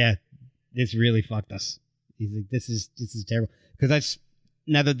this. Yeah, this really fucked us. He's like, this is terrible. Because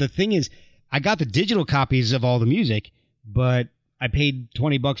now the thing is, I got the digital copies of all the music, but I paid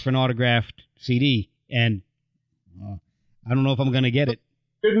 $20 for an autographed CD, and I don't know if I'm going to get it.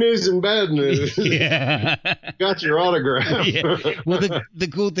 Good news and bad news. Yeah. Got your autograph. Yeah. Well, the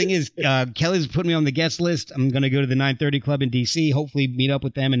cool thing is, Kelly's put me on the guest list. I'm going to go to the 930 Club in DC, hopefully meet up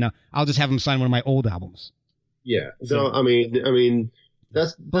with them, and I'll just have them sign one of my old albums. Yeah. So, I mean,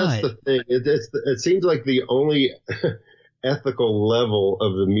 that's the thing. It seems like the only ethical level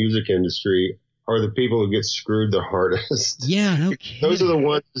of the music industry are the people who get screwed the hardest. Yeah, no kidding. Those are the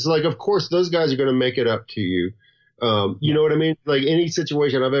ones. It's like, of course, those guys are going to make it up to you. You know what I mean? Like any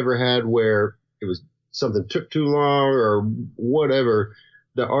situation I've ever had where it was something took too long or whatever,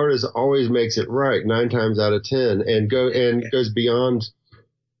 the artist always makes it right 9 times out of 10 and goes beyond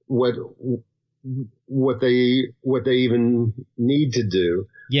what they even need to do.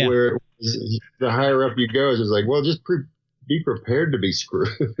 Yeah. Where the higher up you go, it's like, well, just be prepared to be screwed.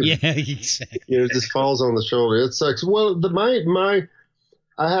 Yeah, exactly. It just falls on the shoulder. It sucks. Well,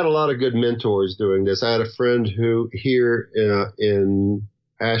 I had a lot of good mentors doing this. I had a friend who here in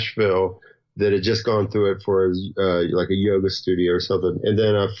Asheville that had just gone through it for like a yoga studio or something. And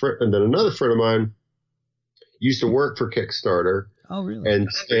then another friend of mine used to work for Kickstarter. Oh, really? And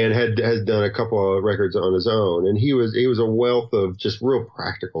has done a couple of records on his own. And he was a wealth of just real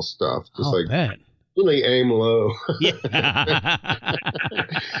practical stuff. Just really aim low. Yeah.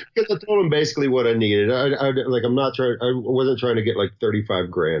 Because I told him basically what I needed. I wasn't trying to get like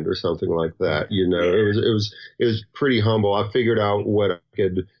 $35,000 or something like that. You know, it was pretty humble. I figured out what I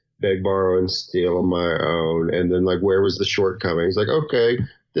could beg, borrow, and steal on my own. And then like, where was the shortcomings? Like, okay,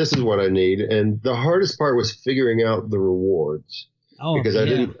 this is what I need. And the hardest part was figuring out the rewards. Oh, because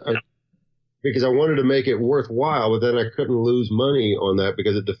because I wanted to make it worthwhile, but then I couldn't lose money on that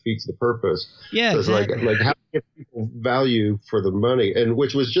because it defeats the purpose. Yeah, so it's exactly. like how to get people value for the money, and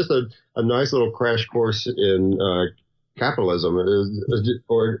which was just a nice little crash course in capitalism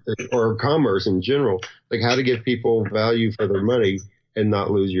or commerce in general, like how to give people value for their money and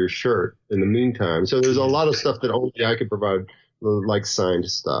not lose your shirt in the meantime. So there's a lot of stuff that only I could provide, like signed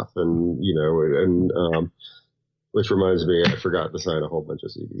stuff, and which reminds me, I forgot to sign a whole bunch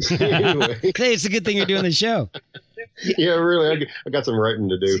of CDs. Anyway. Hey, it's a good thing you're doing the show. Yeah, really. I got some writing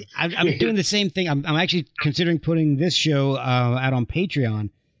to do. See, I'm doing the same thing. I'm actually considering putting this show out on Patreon.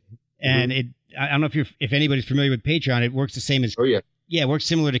 And I don't know if anybody's familiar with Patreon. It works the same as... Oh, yeah. Yeah, it works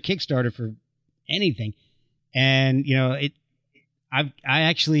similar to Kickstarter for anything. And, I've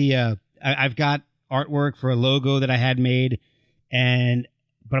got artwork for a logo that I had made.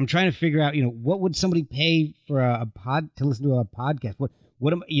 But I'm trying to figure out, what would somebody pay for to listen to a podcast?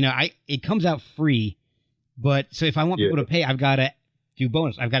 It comes out free, but so if I want people to pay, I've got to do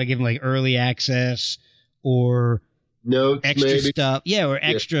bonus. I've got to give them like early access or notes, extra maybe stuff. Yeah. Or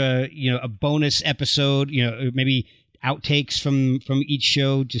extra, a bonus episode, maybe outtakes from each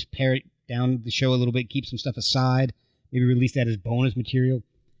show, just pare it down the show a little bit, keep some stuff aside, maybe release that as bonus material.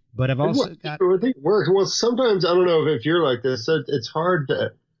 But I've also got... I think it works. Well, sometimes, I don't know if you're like this, it's hard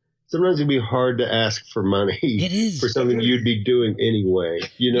to... Sometimes it'd be hard to ask for money. It is. For something you'd be doing anyway.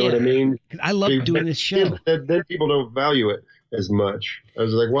 You know what I mean? Because I love doing this show. Then people don't value it as much. I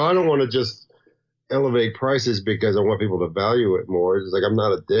was like, well, I don't want to just elevate prices because I want people to value it more. It's like, I'm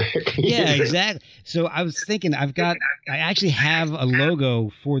not a dick. Yeah, exactly. So I was thinking, I actually have a logo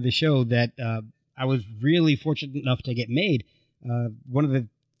for the show that I was really fortunate enough to get made. One of the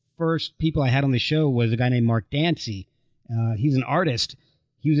first people I had on the show was a guy named Mark Dancy. He's an artist.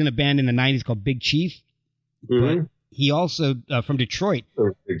 He was in a band in the 90s called Big Chief. But he also, from Detroit.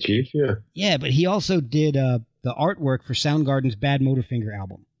 Oh, Big Chief, yeah. Yeah, but he also did the artwork for Soundgarden's Bad Motorfinger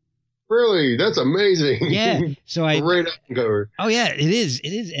album. Really? That's amazing. Yeah. So Great cover. Oh, yeah, it is.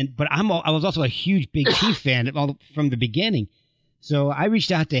 But I was also a huge Big Chief fan from the beginning. So I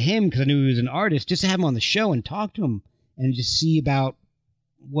reached out to him because I knew he was an artist, just to have him on the show and talk to him and just see about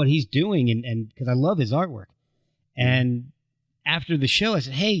what he's doing, and because I love his artwork. And after the show, I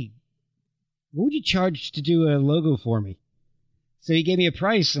said, hey, what would you charge to do a logo for me? So he gave me a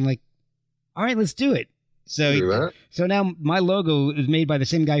price. I'm like, all right, let's do it. So now my logo is made by the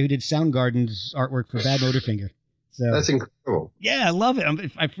same guy who did Soundgarden's artwork for Bad Motorfinger. So that's incredible. Yeah, I love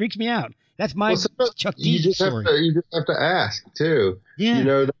it. It freaks me out. That's my Chuck D you just story. you just have to ask too. Yeah. You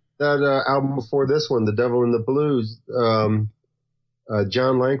know that album before this one, The Devil in the Blues.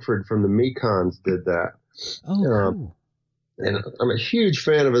 John Langford from the Mekons did that. Oh, cool. And I'm a huge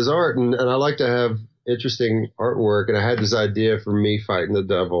fan of his art, and I like to have interesting artwork. And I had this idea for me fighting the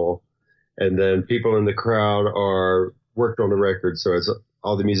devil, and then people in the crowd are worked on the record, so it's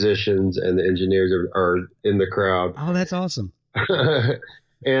all the musicians and the engineers are in the crowd. Oh, that's awesome.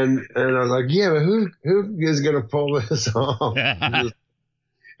 and I was like, yeah, but who is going to pull this off?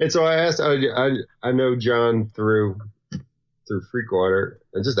 And so I asked, I know John through Freakwater,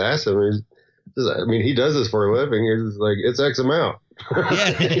 and just asked him. He does this for a living. He's like, it's X amount.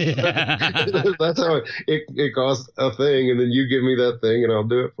 That's how it costs a thing, and then you give me that thing, and I'll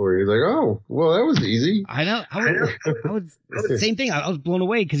do it for you. He's like, oh, well, that was easy. I know. I was same thing. I was blown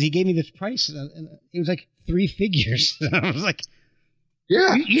away because he gave me this price, and it was like 3 figures. I was like,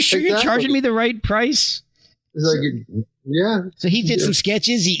 yeah, you sure you're charging me the right price? It's like, yeah. So he did some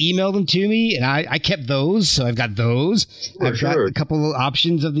sketches. He emailed them to me, and I kept those. So I've got those. I've got a couple of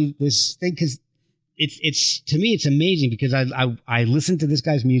options of this thing because it's to me it's amazing because I listened to this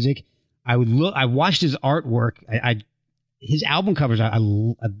guy's music. I watched his artwork. His album covers are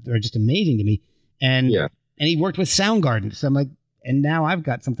just amazing to me. And he worked with Soundgarden. So I'm like, and now I've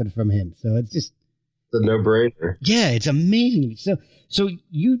got something from him. So it's just a no-brainer. Yeah, it's amazing to me. So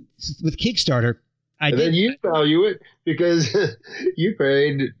you with Kickstarter. Then you value it because you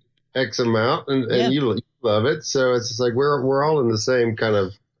paid X amount and you love it. So it's just like we're all in the same kind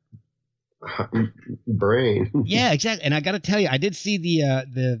of brain. Yeah, exactly. And I got to tell you, I did see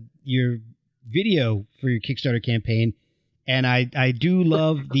your video for your Kickstarter campaign, and I do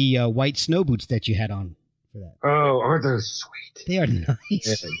love the white snow boots that you had on for that. Oh, aren't those sweet? They are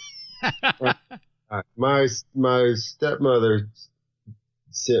nice. My stepmother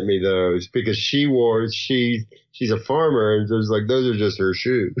sent me those because she's a farmer and there's like those are just her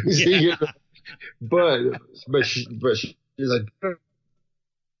shoes. Yeah. but she's like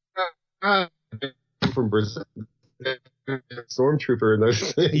from Brazil, stormtrooper and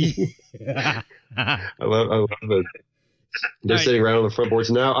those things. I love those. They're sitting right on the front porch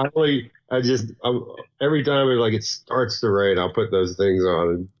now. Every time it starts to rain, I'll put those things on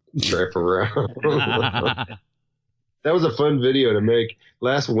and drive around. That was a fun video to make.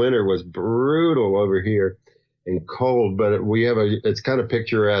 Last winter was brutal over here and cold, but it's kind of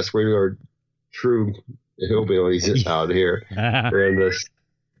picturesque. We are true hillbillies out here. We're in this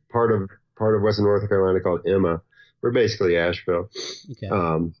part of Western North Carolina called Emma. We're basically Asheville. Okay.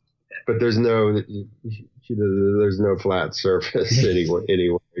 But there's no flat surface anywhere.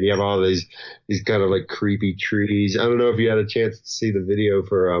 You have all these kind of like creepy trees. I don't know if you had a chance to see the video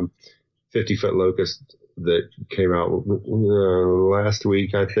for 50 Foot Locust that came out last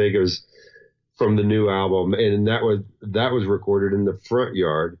week. I think it was from the new album, and that was recorded in the front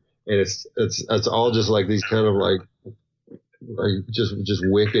yard, and it's all just like these kind of like just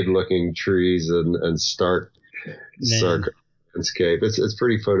wicked looking trees and stark landscape. It's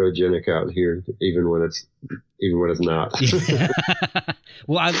pretty photogenic out here, even when it's not.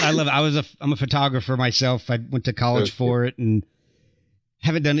 Well, I love it. I'm a photographer myself. I went to college for it and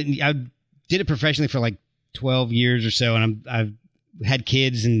haven't done it. I did it professionally for like 12 years or so, and I've had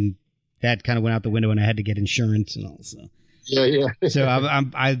kids, and that kind of went out the window, and I had to get insurance and all. So yeah. So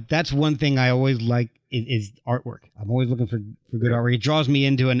that's one thing I always like is artwork. I'm always looking for good artwork. It draws me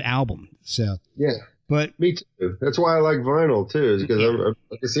into an album. So yeah, but me too. That's why I like vinyl too, is because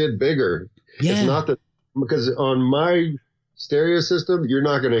I can see it bigger. Yeah. It's not because on my stereo system, you're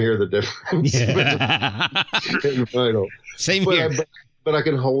not going to hear the difference in vinyl. Same here. But I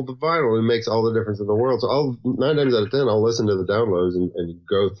can hold the vinyl. It makes all the difference in the world. So 9 times out of 10, I'll listen to the downloads and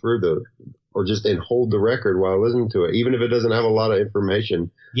go through and hold the record while I listen to it. Even if it doesn't have a lot of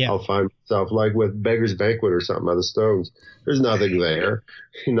information, I'll find myself like with Beggar's Banquet or something by the Stones. There's nothing there.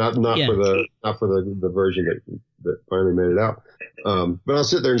 Not for the version that finally made it out. But I'll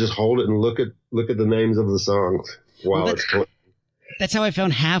sit there and just hold it and look at the names of the songs while it's going. That's how I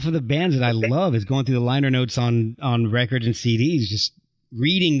found half of the bands that I love is going through the liner notes on records and CDs, just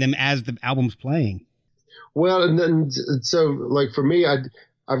reading them as the album's playing. Well, and then so like for me,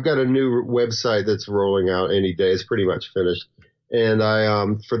 I've got a new website that's rolling out any day. It's pretty much finished, and I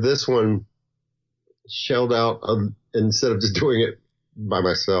for this one shelled out instead of just doing it by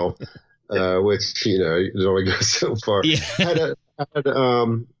myself, which it only goes so far. Yeah. I had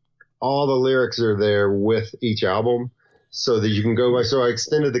all the lyrics are there with each album. So that you can go by. So I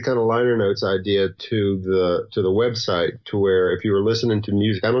extended the kind of liner notes idea to the website to where if you were listening to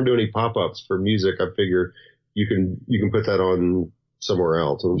music, I don't do any pop-ups for music. I figure you can put that on somewhere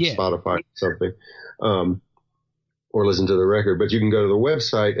else on Yeah. Spotify or something, or listen to the record. But you can go to the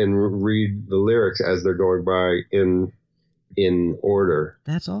website and read the lyrics as they're going by in order.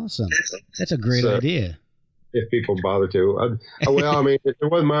 That's awesome. That's a great idea. If people bother to, well, I mean, it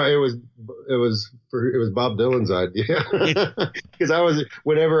was Bob Dylan's idea, because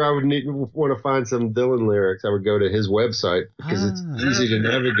whenever I would want to find some Dylan lyrics, I would go to his website because it's easy to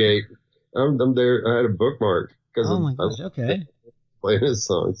navigate. I'm there. I had a bookmark because my gosh, okay. Playing his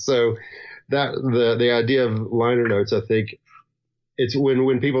song. So that the idea of liner notes, I think it's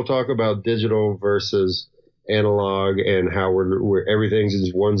when people talk about digital versus analog and how we're everything's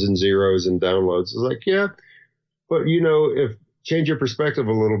just ones and zeros and downloads. It's like, yeah. But, if change your perspective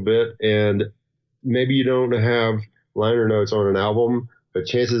a little bit, and maybe you don't have liner notes on an album, but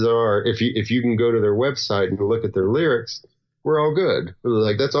chances are if you can go to their website and look at their lyrics, we're all good.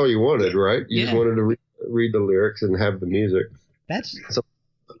 Like, that's all you wanted, right? You just wanted to read the lyrics and have the music. So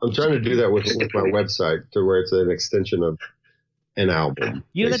I'm trying to do that with my website to where it's an extension of an album,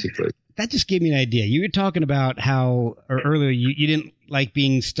 basically. That just gave me an idea. You were talking about how, or earlier, you didn't like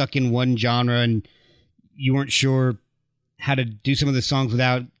being stuck in one genre and you weren't sure how to do some of the songs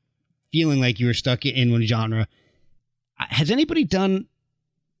without feeling like you were stuck in one genre. Has anybody done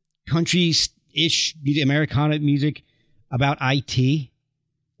country-ish Americana music about IT?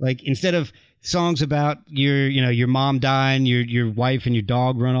 Like, instead of songs about your mom dying, your wife and your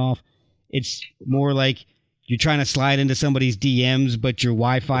dog run off, it's more like you're trying to slide into somebody's DMs, but your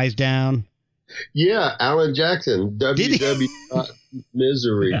Wi-Fi's down. Yeah, Alan Jackson, www.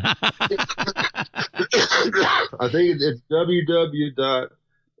 Misery. I think it's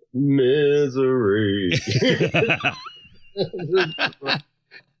www.misery.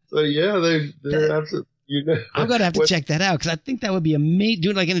 So yeah, they're absolutely. I'm gonna have to check that out because I think that would be amazing.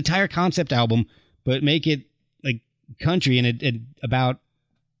 Do like an entire concept album, but make it like country and it about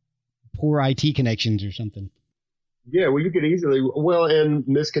poor IT connections or something. Yeah, well, you could easily and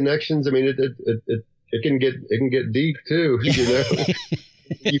misconnections. I mean, it can get deep too. Yeah.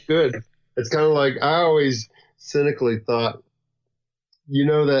 You could. It's kind of like I always cynically thought.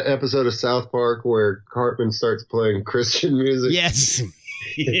 That episode of South Park where Cartman starts playing Christian music? Yes.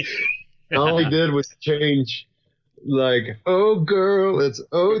 All he did was change, like, oh girl, it's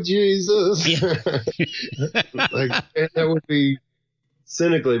oh Jesus. Yeah. And that would be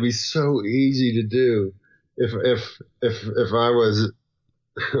cynically be so easy to do if I was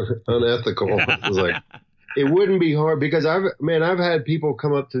unethical. It was like it wouldn't be hard because I've had people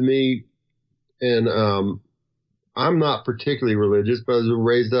come up to me and I'm not particularly religious, but I was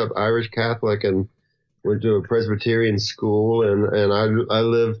raised up Irish Catholic and went to a Presbyterian school and I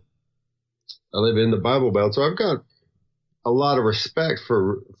live in the Bible Belt, so I've got a lot of respect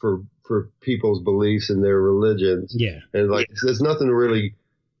for people's beliefs and their religions. Yeah. And like there's nothing to really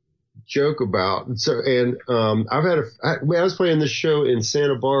joke about. So I was playing this show in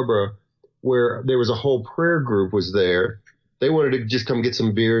Santa Barbara where there was a whole prayer group was there. They wanted to just come get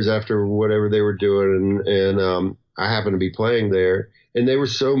some beers after whatever they were doing, and I happened to be playing there, and they were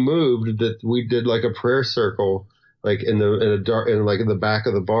so moved that we did like a prayer circle, like in the back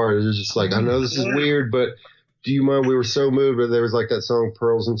of the bar. It was just like, I know this is weird, but do you mind? We were so moved that there was like that song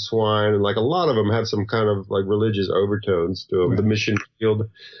 "Pearls and Swine," and like a lot of them have some kind of like religious overtones to them. Right. The Mission Field,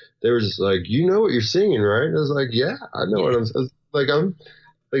 they were just like, you know what you're singing, right? And I was like, yeah, I know what I'm like.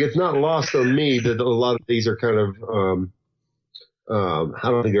 It's not lost on me that a lot of these are kind of. I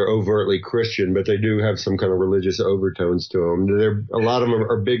don't think they're overtly Christian, but they do have some kind of religious overtones to them. A lot of them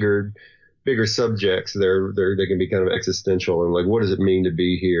are bigger subjects. They can be kind of existential and like, what does it mean to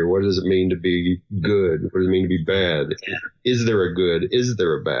be here? What does it mean to be good? What does it mean to be bad? Is there a good? Is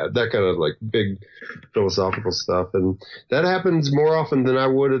there a bad? That kind of like big philosophical stuff, and that happens more often than I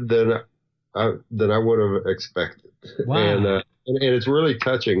would have expected. Wow. And it's really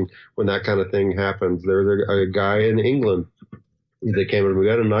touching when that kind of thing happens. There's a guy in England. They came and we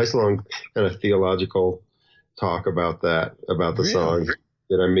got a nice long kind of theological talk about the song.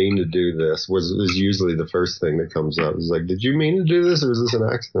 Did I mean to do this? Was usually the first thing that comes up. It's like, did you mean to do this or is this an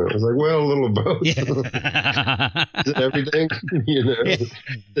accident? I was like, well, a little of both. Yeah. Is it everything?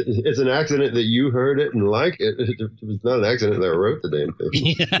 It's an accident that you heard it and like it. It was not an accident that I wrote the damn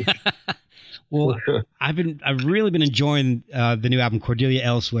thing. Yeah. Well, I've really been enjoying the new album Cordelia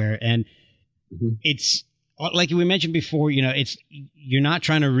Elsewhere, and it's. Like we mentioned before, you're not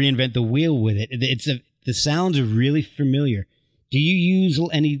trying to reinvent the wheel with it. The sounds are really familiar. Do you use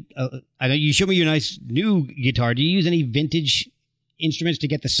any? I know you showed me your nice new guitar. Do you use any vintage instruments to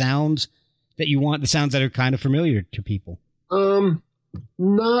get the sounds that you want? The sounds that are kind of familiar to people.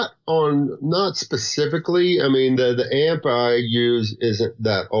 Not specifically. I mean, the amp I use isn't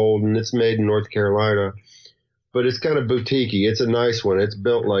that old, and it's made in North Carolina, but it's kind of boutiquey. It's a nice one. It's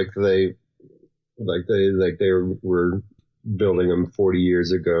built like they were building them 40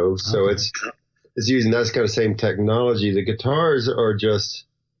 years ago. So Okay. it's using that kind of same technology. The guitars aren't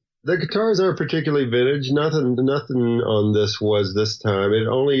particularly vintage. Nothing on this was this time. It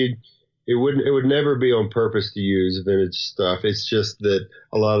would never be on purpose to use vintage stuff. It's just that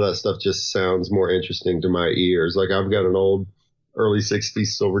a lot of that stuff just sounds more interesting to my ears. Like I've got an old early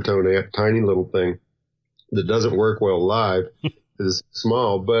 60s Silvertone amp, tiny little thing that doesn't work well live. It's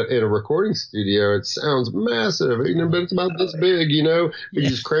small, but in a recording studio, it sounds massive. But it's about this big, You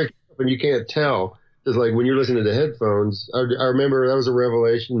just crank it up and you can't tell. It's like when you're listening to headphones. I remember that was a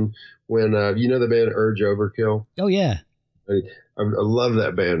revelation when the band Urge Overkill. Oh yeah. I love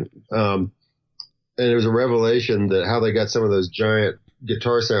that band. And it was a revelation that how they got some of those giant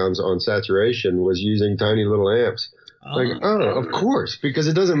guitar sounds on saturation was using tiny little amps. Of course, because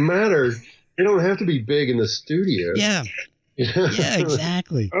it doesn't matter. They don't have to be big in the studio. Yeah. Yeah,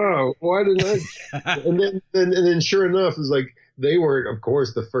 exactly. Oh, why didn't I? and then sure enough, it's like they weren't, of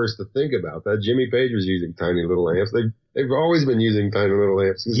course, the first to think about that. Jimmy Page was using tiny little amps. They've always been using tiny little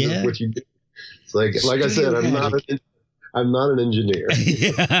amps. This is what you do. It's like I said, I'm not an engineer.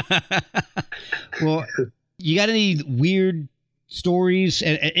 Well, you got any weird stories?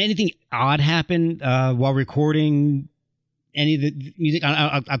 Anything odd happen while recording any of the music?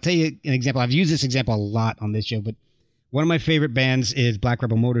 I'll tell you an example. I've used this example a lot on this show, but one of my favorite bands is Black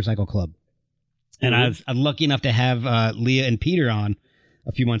Rebel Motorcycle Club. And I was lucky enough to have Leah and Peter on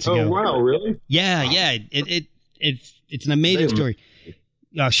a few months ago. Oh, wow, really? Yeah, yeah. It's an amazing story.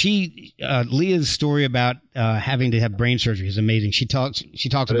 Leah's story about having to have brain surgery is amazing. She talks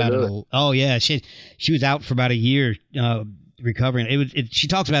about it. Oh yeah, she was out for about a year recovering. She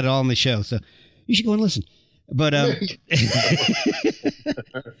talks about it all on the show, so you should go and listen. But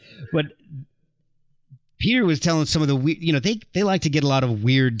but Peter was telling some of the weird, they like to get a lot of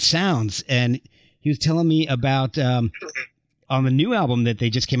weird sounds, and he was telling me about on the new album that they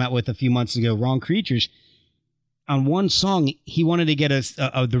just came out with a few months ago, Wrong Creatures. On one song, he wanted to get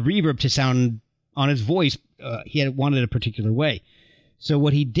the reverb to sound on his voice. He had wanted a particular way. So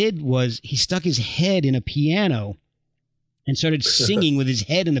what he did was he stuck his head in a piano and started singing with his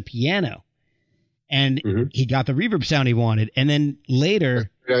head in the piano. And he got the reverb sound he wanted. And then later...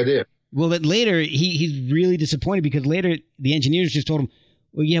 Good idea. Well, later, he's really disappointed because later the engineers just told him,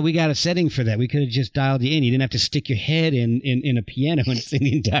 well, yeah, we got a setting for that. We could have just dialed you in. You didn't have to stick your head in a piano and sing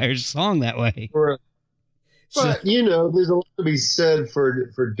the entire song that way. Right. But, there's a lot to be said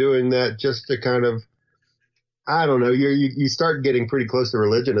for doing that just to kind of, I don't know, you start getting pretty close to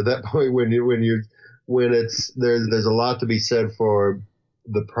religion at that point when there's a lot to be said for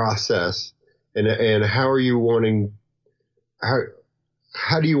the process and how are you wanting,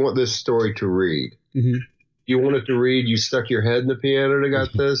 how do you want this story to read? Mm-hmm. You want it to read, you stuck your head in the piano and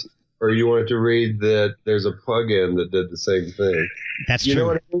got this, or you want it to read that there's a plug-in that did the same thing? That's true. You know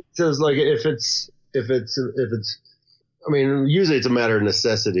what I mean? So it's like if it's, I mean, usually it's a matter of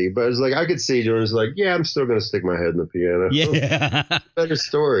necessity, but it's like I could see doing it's like, yeah, I'm still going to stick my head in the piano. Yeah, better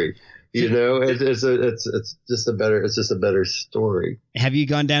story. It's just a better story. Have you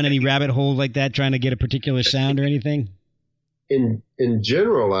gone down any rabbit holes like that trying to get a particular sound or anything? In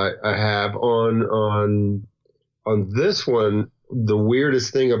general, I have on this one. The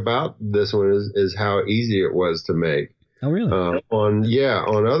weirdest thing about this one is how easy it was to make. Oh, really?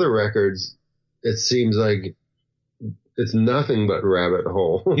 On other records, it seems like it's nothing but rabbit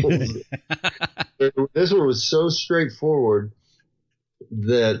holes. This one was so straightforward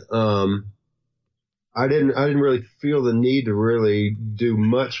that I didn't really feel the need to really do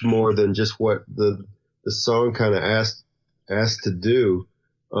much more than just what the song kind of asked to do.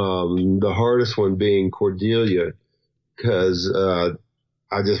 The hardest one being Cordelia, because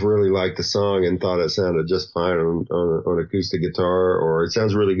I just really liked the song and thought it sounded just fine on acoustic guitar, or it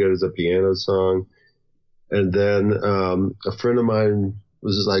sounds really good as a piano song. And then a friend of mine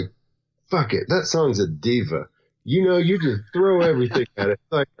was just like, fuck it, that song's a diva. You just throw everything at it.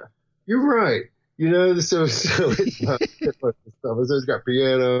 Like, you're right. So it's not stuff. It's got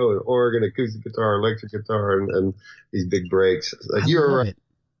piano and organ, acoustic guitar, electric guitar, and these big breaks. Like, you're right.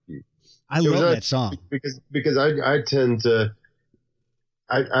 I love that song because I tend to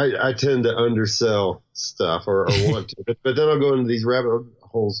undersell stuff or want to, but then I'll go into these rabbit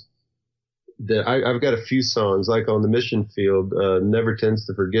holes. That I've got a few songs like on the Mission Field, Never Tends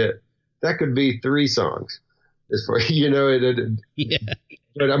to Forget. That could be 3 songs. As far yeah.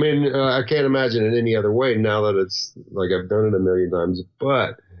 But I mean, I can't imagine it any other way now that it's like I've done it a million times.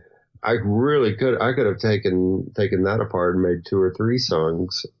 But I really could. I could have taken that apart and made 2 or 3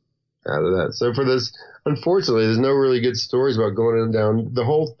 songs out of that. So for this, unfortunately, there's no really good stories about going down. The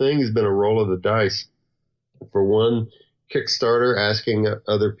whole thing has been a roll of the dice. For one, Kickstarter asking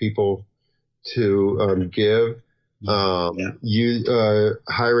other people to give.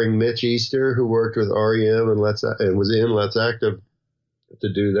 Hiring Mitch Easter, who worked with REM and was in Let's Active,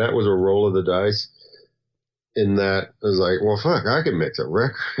 to do that was a roll of the dice. In that, I was like, well, fuck, I can mix a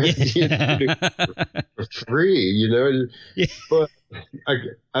record for free, Yeah. But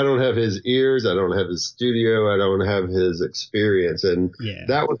I don't have his ears, I don't have his studio, I don't have his experience, and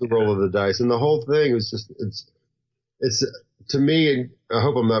that was the roll of the dice. And the whole thing was just it's to me, and I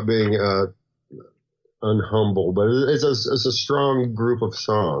hope I'm not being unhumble, but it's a strong group of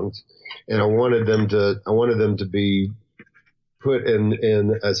songs, and I wanted them to be put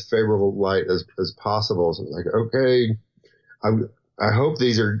in as favorable light as possible. So like, okay, I hope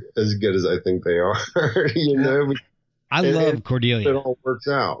these are as good as I think they are. I love Cordelia. It all works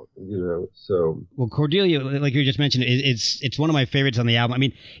out, So Cordelia, like you just mentioned, it's one of my favorites on the album. I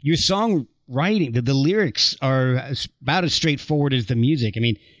mean, your songwriting, the lyrics are about as straightforward as the music. I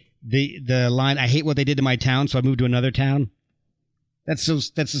mean, the line, "I hate what they did to my town, so I moved to another town." That's so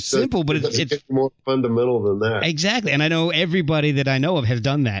simple, but it's more fundamental than that. Exactly, and I know everybody that I know of has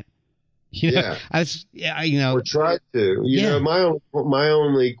done that. Yeah, or tried to. My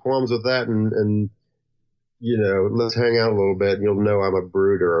only qualms with that, and let's hang out a little bit, and you'll know I'm a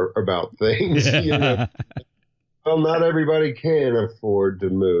brooder about things. Well, not everybody can afford to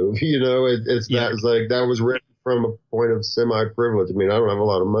move. That was written from a point of semi-privilege. I mean, I don't have a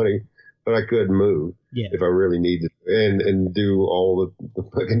lot of money, but I could move if I really needed to, and do all the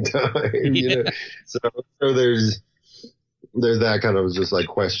fucking time. So there's that kind of just like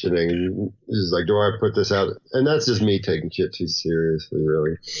questioning, just like, do I put this out? And that's just me taking shit too seriously,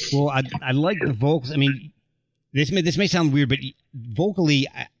 really. Well, I like the vocals. I mean, this may sound weird, but vocally,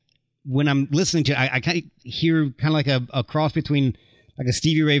 when I'm listening to it, I kind of hear kind of like a cross between like a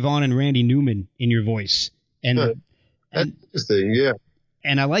Stevie Ray Vaughan and Randy Newman in your voice. And that's interesting, yeah.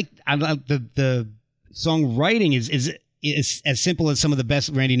 And I like the songwriting is as simple as some of the best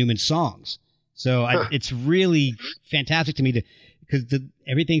Randy Newman songs. So it's really fantastic to me because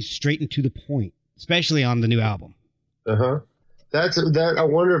everything's straight and to the point, especially on the new album. I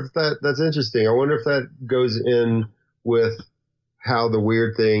wonder if that's interesting. I wonder if that goes in with how the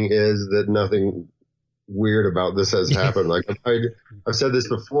weird thing is that nothing weird about this has happened. Like I've said this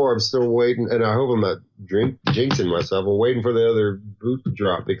before, I'm still waiting, and I hope I'm not jinxing myself. I'm waiting for the other boot to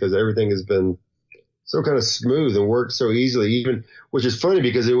drop because everything has been so kind of smooth and worked so easily, which is funny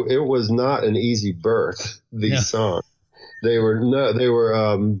because it was not an easy birth, these songs. They were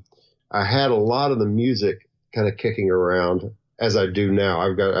I had a lot of the music kind of kicking around as I do now.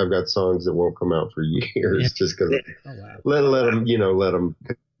 I've got songs that won't come out for years just because let them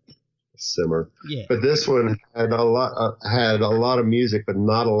simmer. Yeah. But this one had a lot of music, but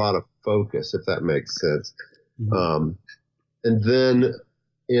not a lot of focus, if that makes sense. Mm-hmm. And then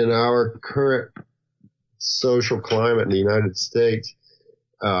in our current social climate in the United States,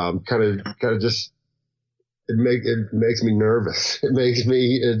 kind of just it makes me nervous. It makes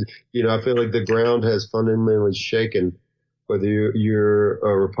me, I feel like the ground has fundamentally shaken. Whether you're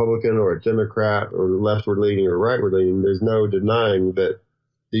a Republican or a Democrat or leftward leaning or rightward leaning, there's no denying that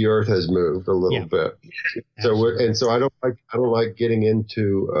the earth has moved a little bit. So I don't like getting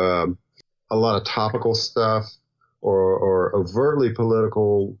into a lot of topical stuff or overtly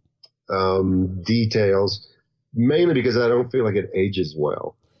political details, mainly because I don't feel like it ages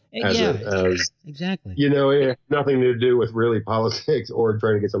well. Exactly. It has nothing to do with really politics or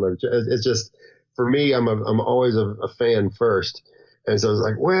trying to get somebody. It's just, for me, I'm always a fan first. And so it's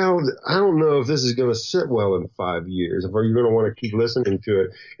like, well, I don't know if this is going to sit well in 5 years. If you're going to want to keep listening to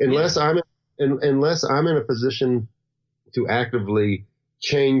it, unless I'm in a position to actively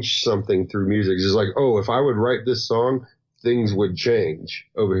change something through music. It's just like, oh, if I would write this song, things would change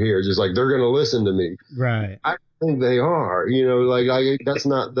over here. Just like they're going to listen to me. Right. I think they are. That's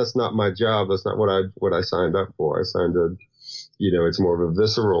not my job. That's not what I signed up for. I signed to. It's more of a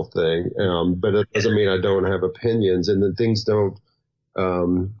visceral thing. But it doesn't mean I don't have opinions, and then things don't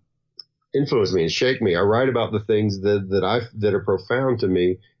influence me and shake me. I write about the things that are profound to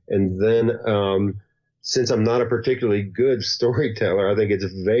me, and then since I'm not a particularly good storyteller, I think it's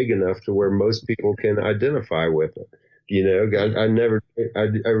vague enough to where most people can identify with it.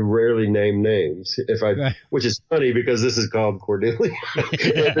 I rarely name names which is funny because this is called Cordelia.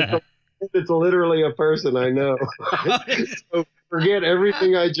 It's literally a person I know. forget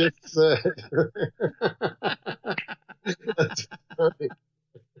everything I just said. That's funny.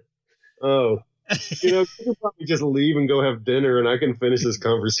 Oh, you could probably just leave and go have dinner, and I can finish this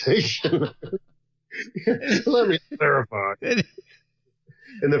conversation. Let me clarify.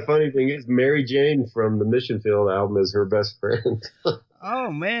 And the funny thing is, Mary Jane from the Mission Field album is her best friend. Oh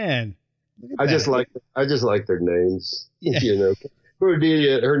man, I just like their names. Yeah.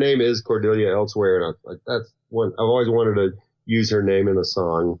 Cordelia. Her name is Cordelia Elsewhere, and I was like, that's one. I've always wanted to use her name in a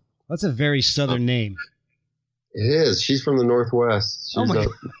song. That's a very southern name. It is. She's from the Northwest. Oh my God.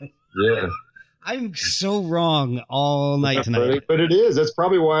 Yeah. I'm so wrong all night tonight. Funny, but it is. That's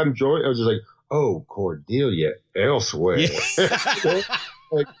probably why I'm joining. I was just like, oh, Cordelia Elsewhere. Yeah.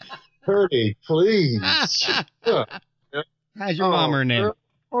 Like, Ernie, please. How's your mom her name?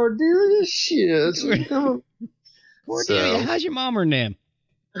 Cordelia, shit. Cordelia, how's your mom her name?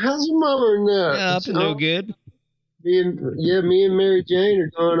 How's your mom her name? Up to no good. Me and Mary Jane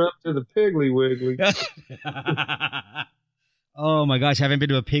are going up to the Piggly Wiggly. Oh my gosh, I haven't been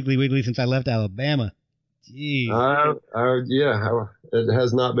to a Piggly Wiggly since I left Alabama. Jeez. It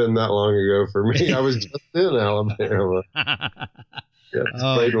has not been that long ago for me. I was just in Alabama.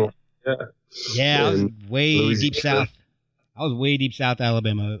 Yeah, I was way deep south. I was way deep south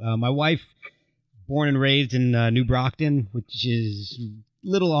Alabama. My wife, born and raised in New Brockton, which is a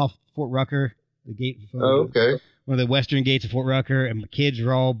little off Fort Rucker, the gate. Okay. One of the western gates of Fort Rucker, and my kids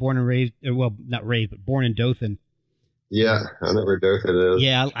were all born and raised. Well, not raised, but born in Dothan. Yeah, I know where Dothan is.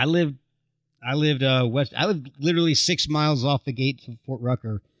 Yeah, I lived west. I lived literally 6 miles off the gates of Fort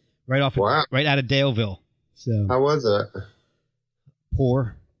Rucker, right out of Daleville. So how was that?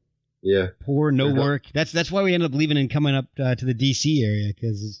 Poor. Yeah. Poor, no work. That's why we ended up leaving and coming up to the D.C. area,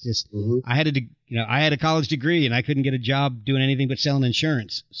 because it's just I had a college degree and I couldn't get a job doing anything but selling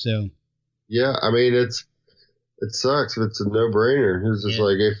insurance. So yeah, I mean it sucks, but it's a no-brainer. It's just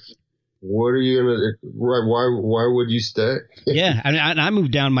like, what are you gonna? Why would you stay? Yeah, I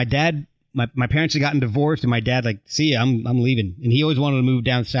moved down. My dad, my parents had gotten divorced, and my dad see ya, I'm leaving, and he always wanted to move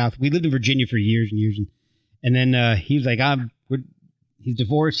down south. We lived in Virginia for years and years, and then he was like, he's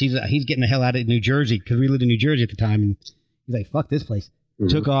divorced. He's getting the hell out of New Jersey, because we lived in New Jersey at the time, and he's like, fuck this place.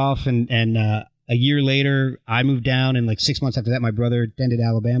 Took off, and a year later, I moved down, and like 6 months after that, my brother attended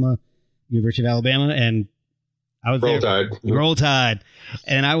University of Alabama, and I was Roll Tide.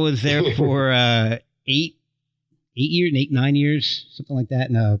 And I was there for 9 years, something like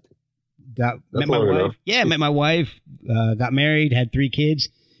that. And met my wife. Enough. Yeah, met my wife, got married, had 3 kids,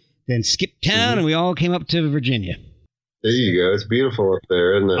 then skipped town, and we all came up to Virginia. There you go. It's beautiful up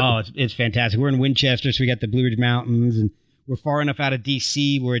there, isn't it? Oh, it's fantastic. We're in Winchester, so we got the Blue Ridge Mountains, and we're far enough out of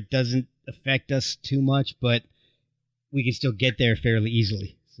D.C. where it doesn't affect us too much, but we can still get there fairly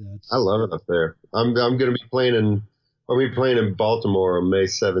easally. So I love it up there. I'm going to be playing in Baltimore on May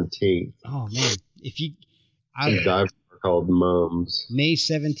 17th. Oh man, Some dive called Mums. May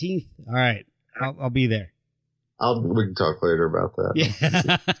 17th. All right, I'll be there. We can talk later about that.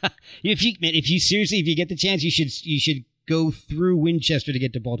 Yeah. if you get the chance, you should go through Winchester to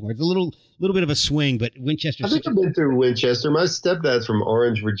get to Baltimore. It's a little bit of a swing, but Winchester. I think I've been through Winchester. My stepdad's from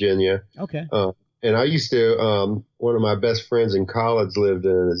Orange, Virginia. Okay. And I used to, one of my best friends in college lived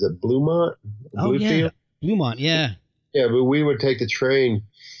in, is it Bluemont? Yeah. Bluemont, yeah. Yeah, but we would take the train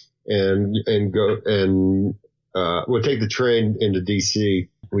and go and we'd take the train into D.C.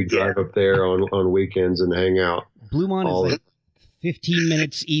 We'd drive up there on weekends and hang out. Bluemont is like 15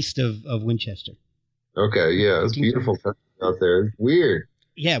 minutes east of Winchester. Okay, yeah, it's beautiful out there. It's weird.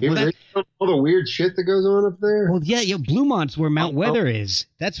 Yeah, all the weird shit that goes on up there. Well, yeah, Bluemont's where Mount Weather is.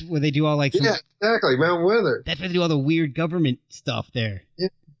 That's where they do all exactly, Mount Weather. That's where they do all the weird government stuff there. Yeah.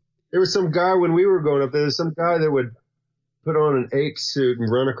 There was some guy when we were going up there. There's some guy that would put on an ape suit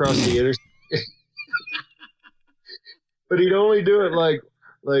and run across the interstate. But he'd only do it like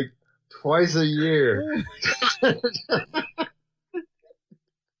twice a year. I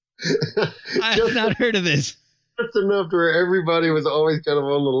have not heard of this. Just enough to where everybody was always kind of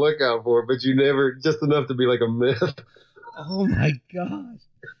on the lookout for it, but you never, just enough to be like a myth. Oh my gosh.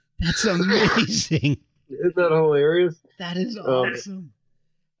 That's amazing. Isn't that hilarious? That is awesome.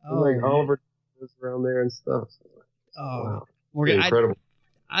 Like Oliver was around there and stuff. Oh, wow. Morgan, incredible.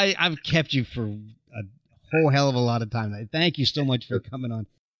 I've kept you for a whole hell of a lot of time. Thank you so much for coming on.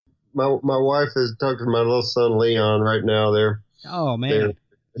 My wife is talking to my little son Leon right now. There. Oh man.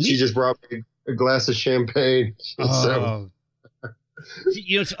 She just brought me a glass of champagne. Oh.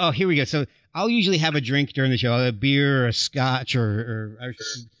 Here we go. So I'll usually have a drink during the show, a beer or a scotch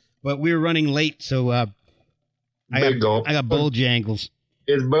but we're running late, so I got Bojangles.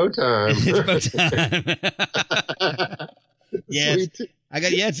 It's bow time. It's bow time. Yes. Sweet tea.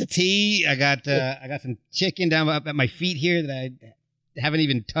 It's a tea. I got some chicken down at my feet here that I haven't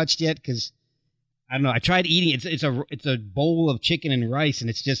even touched yet because I don't know. I tried eating it. It's a bowl of chicken and rice, and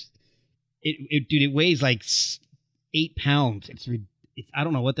it's just it weighs like 8 pounds. It's I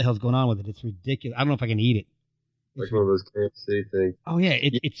don't know what the hell's going on with it. It's ridiculous. I don't know if I can eat it. Like one of those KFC things. Oh yeah,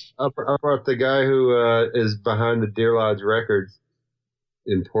 it's. I brought the guy who is behind the Deer Lodge Records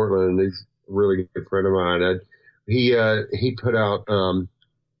in Portland. He's a really good friend of mine. He put out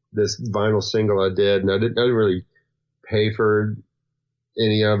this vinyl single I did, and I didn't really pay for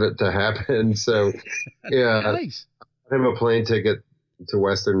any of it to happen. So yeah, Nice. I gave him a plane ticket to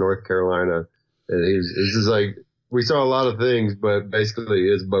Western North Carolina, and it's just like, we saw a lot of things, but basically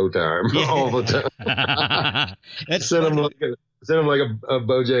it's bow time all the time. That's sent him like a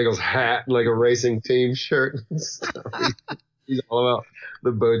Bojangles hat and like a racing team shirt and stuff. He's all about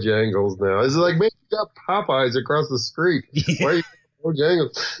the Bojangles now. It's like, man, you got Popeyes across the street. Why are you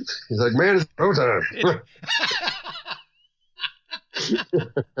Bojangles? He's like, man, it's bow time.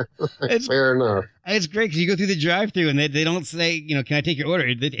 It's fair enough. It's great because you go through the drive-thru and they don't say, can I take your order?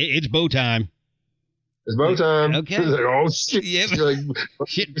 It's bow time. It's bow time. Okay. He's like, oh shit. Yep. Like,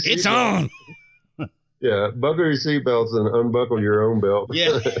 Shit, it's on. Yeah, buckle your seatbelts and unbuckle your own belt.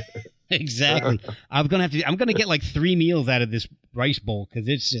 Yeah, exactly. I'm gonna get like 3 meals out of this rice bowl because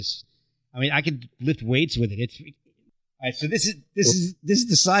it's just. I mean, I could lift weights with it. It's. All right, so this is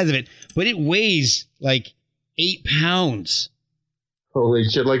the size of it, but it weighs like 8 pounds. Holy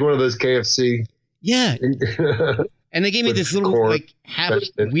shit! Like one of those KFC. Yeah. And they gave me this little like half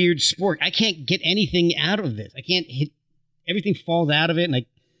weird spork. I can't get anything out of this. I can't hit. Everything falls out of it, and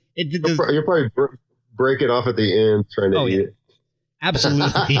you'll probably break it off at the end trying to eat it.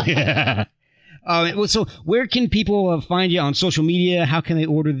 Absolutely. Yeah. So where can people find you on social media? How can they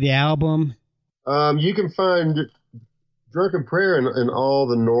order the album? You can find Drunken Prayer in all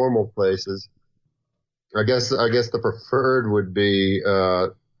the normal places. I guess the preferred would be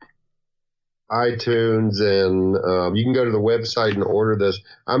iTunes, and you can go to the website and order this.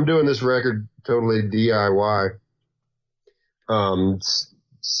 I'm doing this record totally DIY.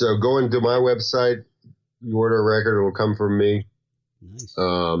 So going to my website, you order a record, it'll come from me. Nice.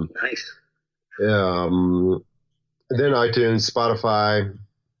 Nice. Then iTunes, Spotify,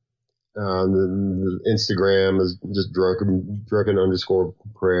 the Instagram is just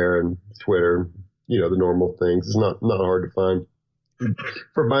drunken_prayer, and Twitter, the normal things. It's not hard to find.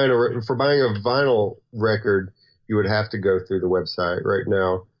 For buying a vinyl record, you would have to go through the website right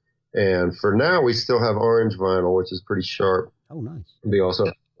now. And for now, we still have orange vinyl, which is pretty sharp. Oh, nice. We also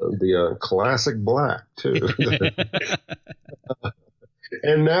have the classic black too.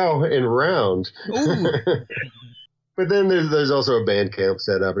 And now in round. But then there's also a Bandcamp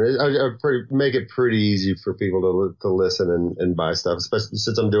set up, and I make it pretty easy for people to listen and buy stuff. Especially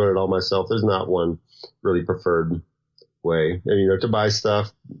since I'm doing it all myself, there's not one really preferred way. And, to buy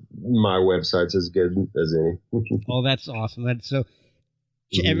stuff, my website's as good as any. Oh, that's awesome. That's so.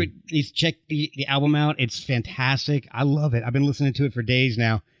 Please check the album out. It's fantastic. I love it. I've been listening to it for days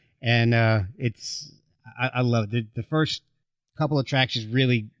now, and I love it. The first couple of tracks just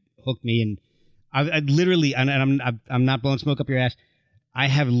really hooked me, and I literally, and I'm not blowing smoke up your ass. I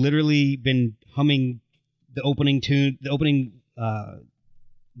have literally been humming the opening tune, the opening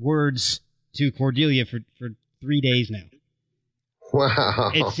words to Cordelia for 3 days now.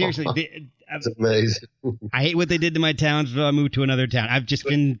 Wow. It's seriously. That's amazing. I hate what they did to my town, so I moved to another town. That's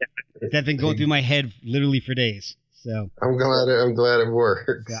been going through my head literally for days. So I'm glad it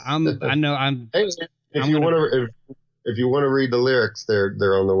worked. Yeah, I know. Hey, if you want to read the lyrics,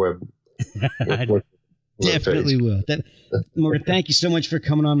 they're on the web. Definitely will. Morgan, thank you so much for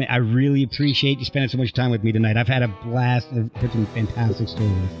coming on. I really appreciate you spending so much time with me tonight. I've had a blast. I've heard some fantastic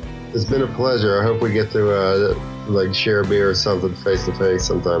stories. It's been a pleasure. I hope we get to share a beer or something face to face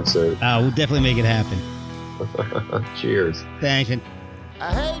sometime soon. We'll definitely make it happen. Cheers. Thanks.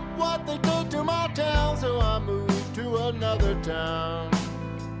 I hate what they did to my town, so I moved to another town.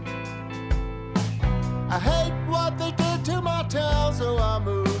 I hate what they did to my town, so I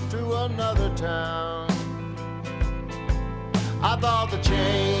moved to another town. I thought the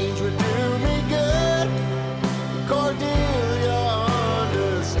change would do me good. Cordelia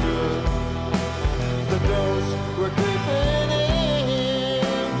understood. The dose we're keeping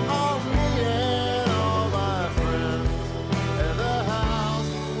in on me and all my friends. And the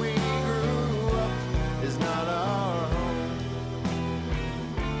house we grew up is not our home.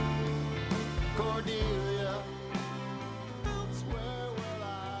 Cordelia, elsewhere will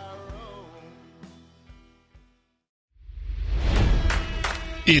I roam.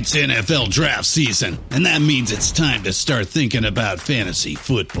 It's NFL draft season, and that means it's time to start thinking about fantasy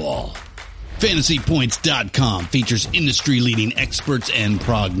football. FantasyPoints.com features industry-leading experts and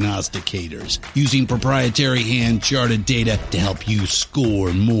prognosticators using proprietary hand-charted data to help you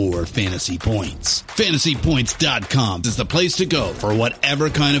score more fantasy points. FantasyPoints.com is the place to go for whatever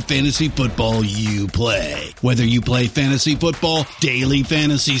kind of fantasy football you play. Whether you play fantasy football, daily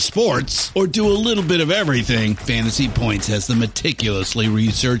fantasy sports, or do a little bit of everything, Fantasy Points has the meticulously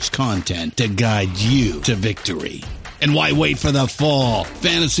researched content to guide you to victory. And why wait for the fall?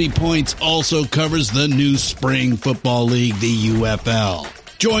 Fantasy Points also covers the new spring football league, the UFL.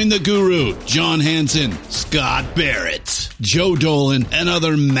 Join the guru, John Hansen, Scott Barrett, Joe Dolan, and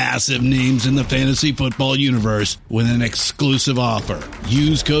other massive names in the fantasy football universe with an exclusive offer.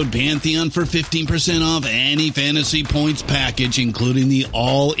 Use code Pantheon for 15% off any Fantasy Points package, including the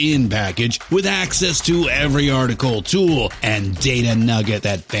all-in package, with access to every article, tool, and data nugget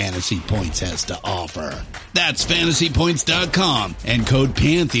that Fantasy Points has to offer. That's FantasyPoints.com and code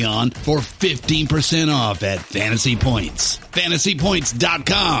Pantheon for 15% off at Fantasy Points.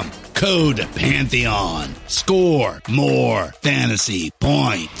 FantasyPoints.com, code Pantheon. Score more fantasy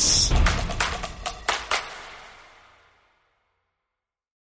points.